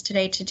attendance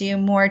today to do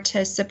more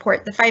to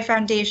support the FIGHT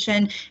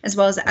Foundation, as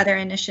well as other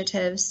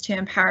initiatives to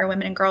empower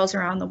women and girls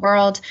around the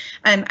world.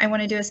 I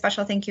want to do a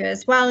special thank you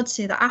as well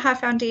to the AHA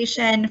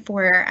Foundation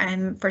for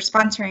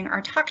sponsoring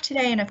our talk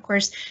today, and of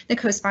course, the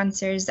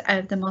co-sponsors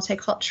of the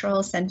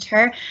Multicultural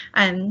Center.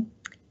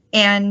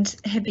 And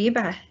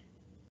Habiba.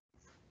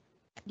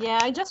 Yeah,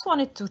 I just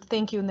wanted to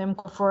thank you,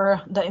 Nimco,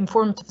 for the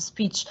informative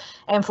speech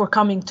and for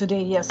coming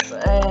today. Yes,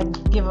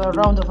 and give a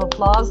round of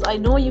applause. I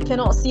know you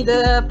cannot see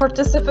the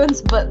participants,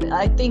 but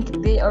I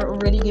think they are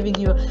already giving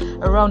you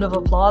a round of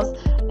applause.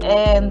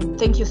 And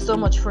thank you so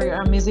much for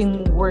your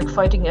amazing work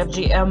fighting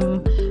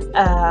FGM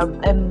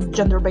and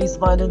gender-based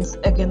violence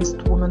against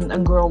women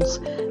and girls.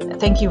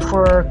 Thank you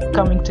for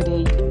coming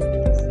today.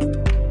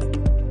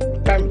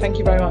 Thank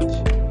you very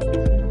much.